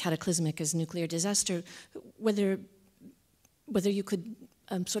cataclysmic as nuclear disaster, whether you could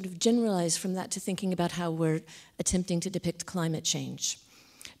sort of generalize from that to thinking about how we're attempting to depict climate change.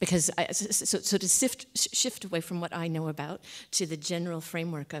 Because so to shift away from what I know about to the general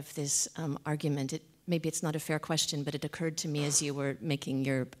framework of this argument, maybe it's not a fair question, but it occurred to me as you were making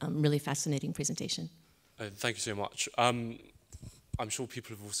your really fascinating presentation. Thank you so much. I'm sure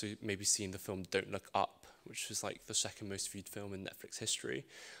people have also maybe seen the film Don't Look Up, which is like the second most viewed film in Netflix history.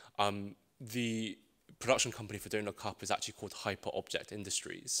 The production company for Don't Look Up is actually called Hyper Object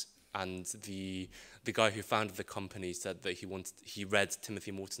Industries. And the guy who founded the company said that he read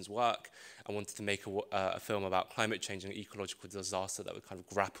Timothy Morton's work and wanted to make a film about climate change and ecological disaster that would kind of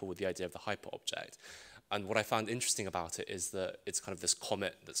grapple with the idea of the hyper-object. And what I found interesting about it is that it's kind of this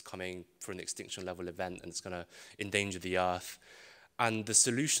comet that's coming for an extinction level event and it's going to endanger the Earth. And the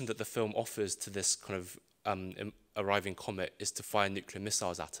solution that the film offers to this kind of arriving comet is to fire nuclear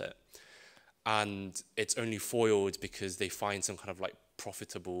missiles at it. And it's only foiled because they find some kind of like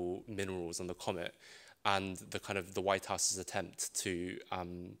profitable minerals on the comet, and the White House's attempt to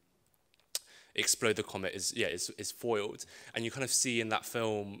explode the comet is foiled. And you kind of see in that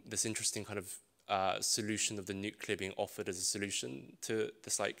film this interesting kind of solution of the nuclear being offered as a solution to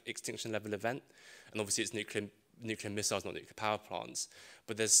this like extinction level event. And obviously it's nuclear missiles, not nuclear power plants,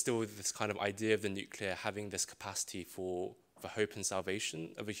 but there's still this kind of idea of the nuclear having this capacity for hope and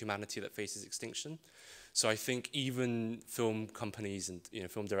salvation of a humanity that faces extinction. So I think even film companies and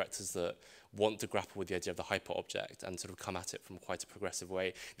film directors that want to grapple with the idea of the hyper-object and sort of come at it from quite a progressive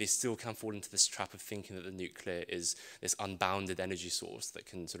way, they still can fall into this trap of thinking that the nuclear is this unbounded energy source that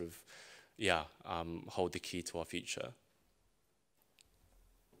can sort of, hold the key to our future.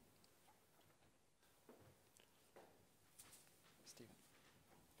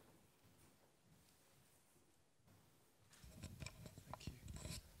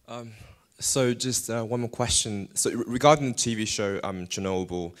 So just one more question. So regarding the TV show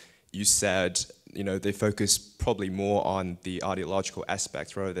Chernobyl, you said they focus probably more on the ideological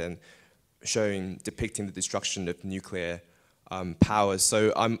aspect rather than depicting the destruction of nuclear powers.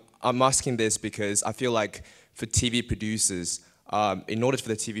 So I'm asking this because I feel like for TV producers, in order for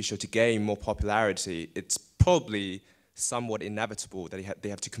the TV show to gain more popularity, it's probably somewhat inevitable that they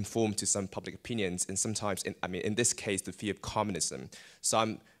have to conform to some public opinions, and sometimes, in this case, the fear of communism.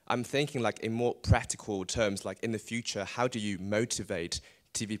 So I'm thinking like in more practical terms, like in the future, how do you motivate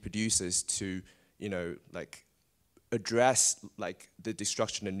TV producers to, like address like the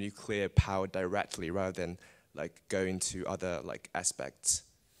destruction of nuclear power directly rather than like going to other like aspects?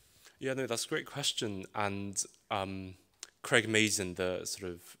 Yeah, no, that's a great question. And Craig Mazin,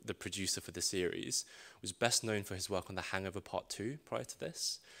 the producer for the series, was best known for his work on The Hangover Part 2 prior to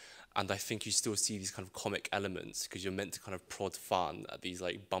this. And I think you still see these kind of comic elements because you're meant to kind of prod fun at these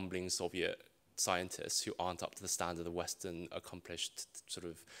like bumbling Soviet scientists who aren't up to the standard of Western accomplished sort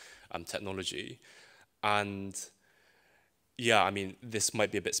of technology. And yeah, I mean, this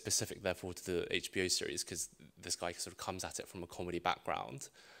might be a bit specific, therefore, to the HBO series because this guy sort of comes at it from a comedy background.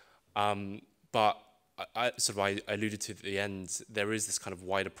 But I alluded to at the end, there is this kind of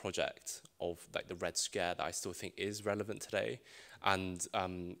wider project of like the Red Scare that I still think is relevant today. And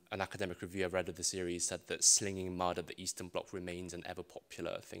an academic review I read of the series said that slinging mud at the Eastern Bloc remains an ever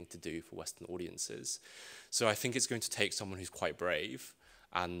popular thing to do for Western audiences. So I think it's going to take someone who's quite brave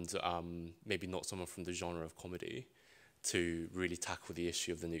and maybe not someone from the genre of comedy to really tackle the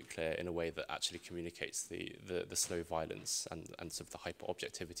issue of the nuclear in a way that actually communicates the slow violence and sort of the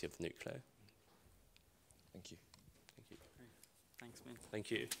hyper-objectivity of the nuclear. Thank you. Thank you. Thanks, man. Thank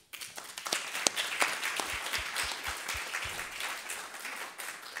you.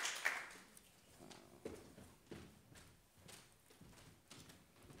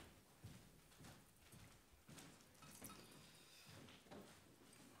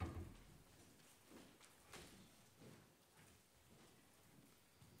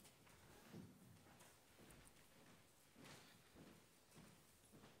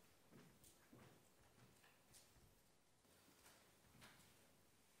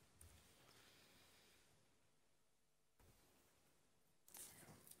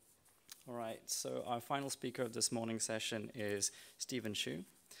 All right, so our final speaker of this morning's session is Stephen Xu,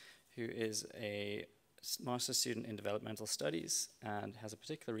 who is a master's student in developmental studies and has a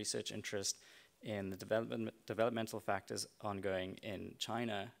particular research interest in the developmental factors ongoing in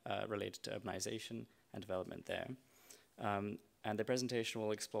China related to urbanization and development there. And the presentation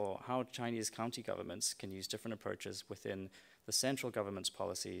will explore how Chinese county governments can use different approaches within the central government's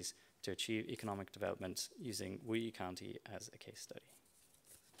policies to achieve economic development using Wuyi County as a case study.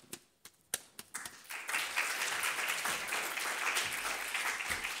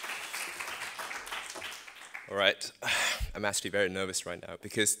 All right, I'm actually very nervous right now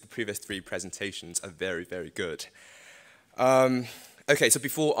because the previous three presentations are very, very good. Okay, so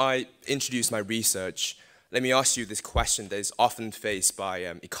before I introduce my research, let me ask you this question that is often faced by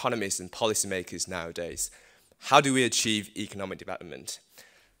economists and policymakers nowadays. How do we achieve economic development?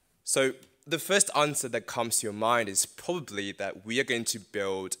 So the first answer that comes to your mind is probably that we are going to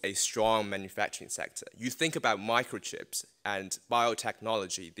build a strong manufacturing sector. You think about microchips and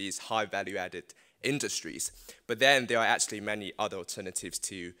biotechnology, these high value-added industries, but then there are actually many other alternatives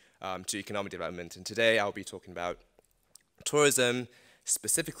to economic development. And today I'll be talking about tourism,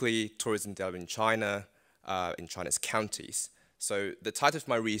 specifically tourism development in China's counties. So the title of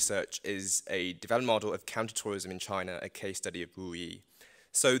my research is A Development Model of County Tourism in China, a case study of Wuyi.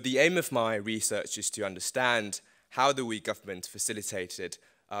 So the aim of my research is to understand how the Wuyi government facilitated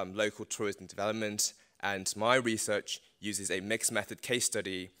local tourism development, and my research uses a mixed method case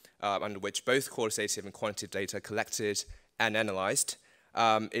study under which both qualitative and quantitative data are collected and analyzed.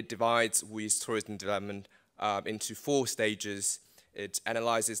 It divides Wuyi's tourism development into 4 stages. It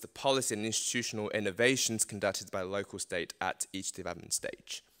analyzes the policy and institutional innovations conducted by the local state at each development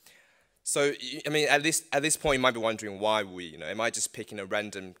stage. So, I mean, at this point, you might be wondering why Wuyi, am I just picking a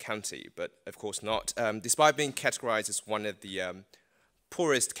random county? But of course not. Despite being categorized as one of the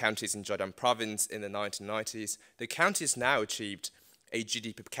poorest counties in Zhejiang province in the 1990s, the county has now achieved a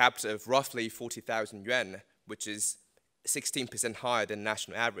GDP per capita of roughly 40,000 yuan, which is 16% higher than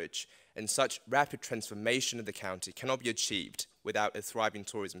national average. And such rapid transformation of the county cannot be achieved without a thriving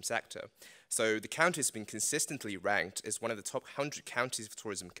tourism sector. So the county has been consistently ranked as one of the top 100 counties for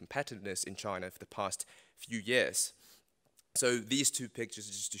tourism competitiveness in China for the past few years. So these 2 pictures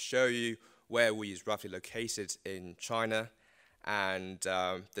are just to show you where Wuyi is roughly located in China. And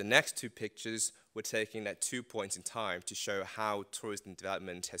the next 2 pictures were taken at 2 points in time to show how tourism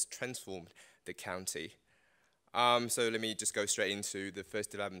development has transformed the county. So let me just go straight into the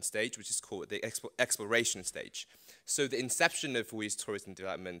first development stage, which is called the exploration stage. So the inception of Wuyi's tourism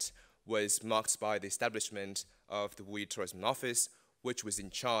development was marked by the establishment of the Wuyi Tourism Office, which was in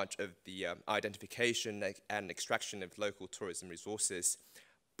charge of the identification and extraction of local tourism resources.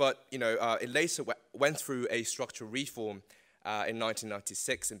 but it later went through a structural reform in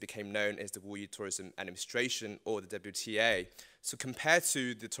 1996 and became known as the Wuyi Tourism Administration, or the WTA. So compared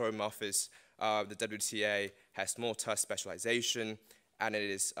to the Tourism Office, the WTA has more task specialization, and it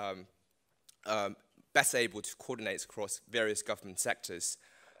is better able to coordinate across various government sectors.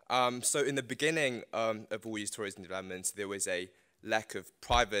 So in the beginning of Wuyi's tourism development, there was a lack of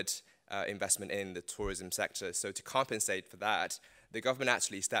private investment in the tourism sector. So to compensate for that, the government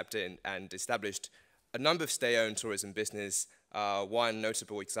actually stepped in and established a number of state-owned tourism business. One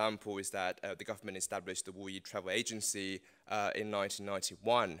notable example is that the government established the Wuyi Travel Agency in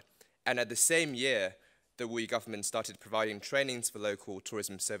 1991. And at the same year, the Wuyi government started providing trainings for local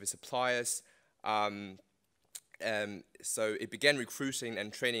tourism service suppliers. So it began recruiting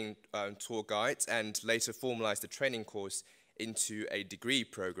and training tour guides, and later formalized the training course into a degree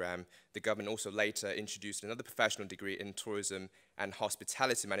program. The government also later introduced another professional degree in tourism and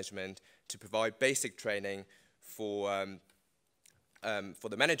hospitality management to provide basic training for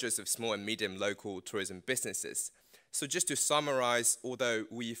the managers of small and medium local tourism businesses. So just to summarize, although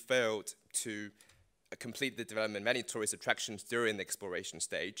we failed to complete the development of many tourist attractions during the exploration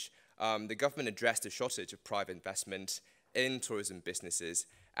stage, the government addressed the shortage of private investment in tourism businesses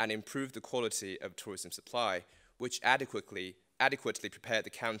and improved the quality of tourism supply, which adequately prepared the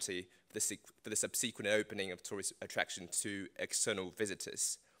county for the subsequent opening of tourist attractions to external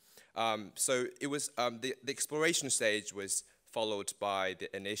visitors. So it was the exploration stage was followed by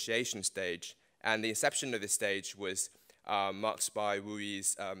the initiation stage, and the inception of this stage was marked by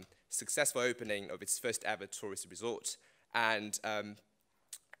Wuyi's successful opening of its first ever tourist resort, and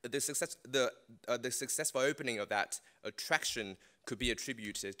the successful opening of that attraction could be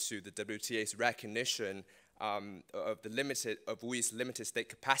attributed to the WTA's recognition of Wuyi's limited state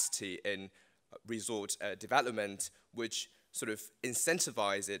capacity in resort development, which sort of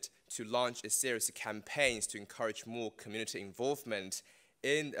incentivized it to launch a series of campaigns to encourage more community involvement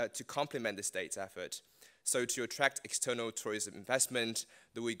to complement the state's effort. So to attract external tourism investment,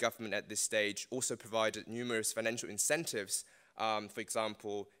 the Wuyi government at this stage also provided numerous financial incentives. For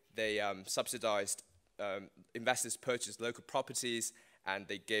example, they subsidized investors purchase local properties, and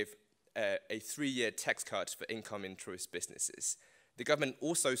they gave a 3-year tax cut for incoming tourist businesses. The government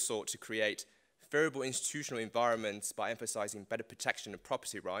also sought to create favorable institutional environments by emphasizing better protection of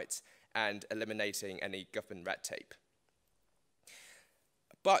property rights and eliminating any government red tape.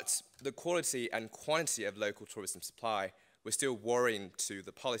 But the quality and quantity of local tourism supply was still worrying to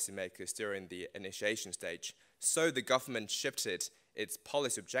the policymakers during the initiation stage. So the government shifted its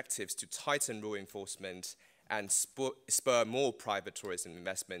policy objectives to tighten rule enforcement and spur more private tourism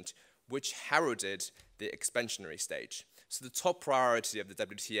investment, which heralded the expansionary stage. So the top priority of the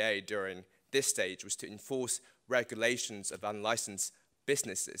WTA during this stage was to enforce regulations of unlicensed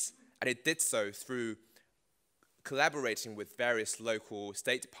businesses, and it did so through collaborating with various local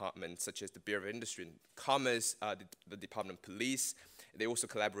state departments, such as the Bureau of Industry and Commerce, the Department of Police. They also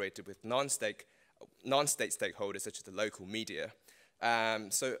collaborated with non-state stakeholders, such as the local media.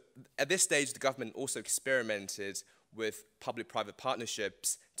 So at this stage, the government also experimented with public-private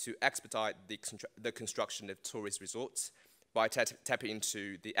partnerships to expedite the construction of tourist resorts by tapping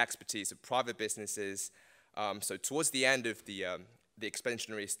into the expertise of private businesses. So towards the end of the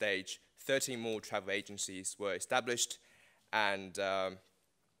expansionary stage, 13 more travel agencies were established, and the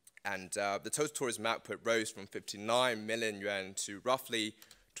total tourism output rose from 59 million yuan to roughly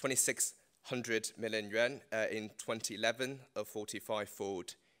 2,600 million yuan in 2011, a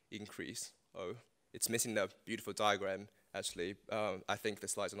 45-fold increase. Oh, it's missing the beautiful diagram, actually. I think the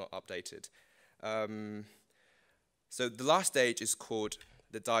slides are not updated. So the last stage is called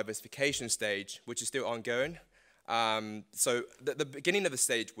the diversification stage, which is still ongoing. So the beginning of the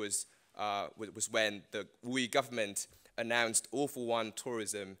stage was when the Wuyi government announced All for One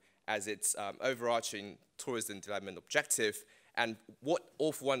tourism as its overarching tourism development objective. And what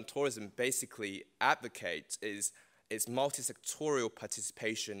All for One tourism basically advocates is multi-sectorial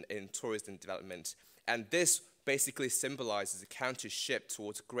participation in tourism development. And this basically symbolizes a counter shift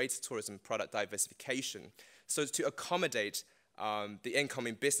towards greater tourism product diversification. So to accommodate the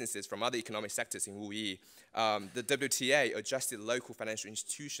incoming businesses from other economic sectors in Wuyi, the WTA adjusted local financial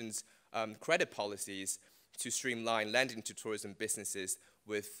institutions' credit policies to streamline lending to tourism businesses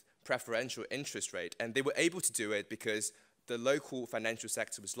with preferential interest rate. And they were able to do it because the local financial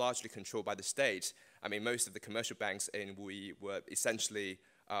sector was largely controlled by the state. I mean, most of the commercial banks in Wuyi were essentially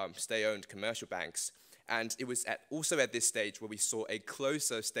state-owned commercial banks. And it was also at this stage where we saw a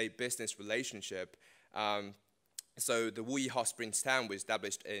closer state-business relationship. So the Wuyi Hot Springs town was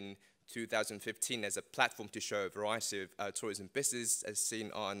established in 2015 as a platform to show a variety of tourism business as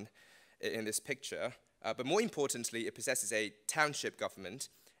seen in this picture. But more importantly, it possesses a township government,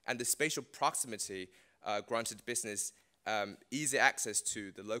 and the spatial proximity granted business easy access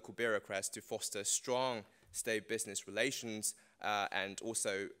to the local bureaucrats to foster strong state business relations and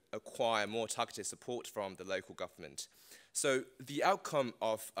also acquire more targeted support from the local government. So the outcome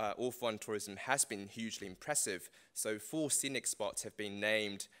of All-for-One tourism has been hugely impressive. So 4 scenic spots have been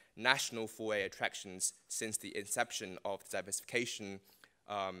named national 4A attractions since the inception of the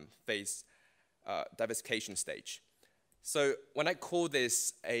diversification stage. So when I call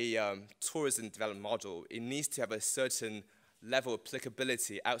this a tourism development model, it needs to have a certain level of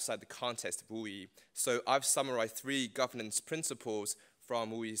applicability outside the context of WUI. So I've summarized 3 governance principles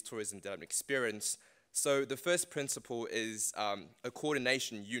from WUI's tourism development experience. So the first principle is a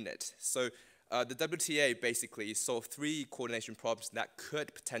coordination unit. So the WTA basically solved 3 coordination problems that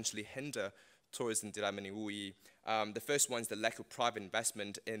could potentially hinder tourism development in WUI. The first one is the lack of private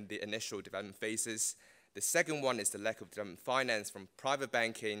investment in the initial development phases. The second one is the lack of development finance from private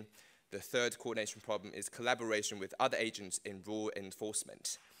banking. The third coordination problem is collaboration with other agents in rule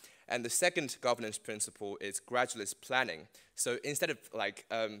enforcement. And the second governance principle is gradualist planning. So instead of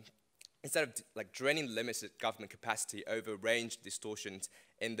draining limited government capacity over range distortions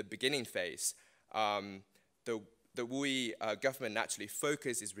in the beginning phase, the WUI government naturally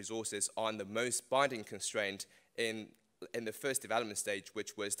focused its resources on the most binding constraint in the first development stage,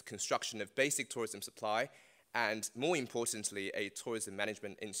 which was the construction of basic tourism supply, and more importantly, a tourism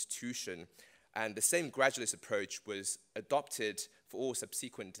management institution. And the same gradualist approach was adopted for all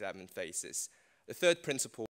subsequent development phases. The third principle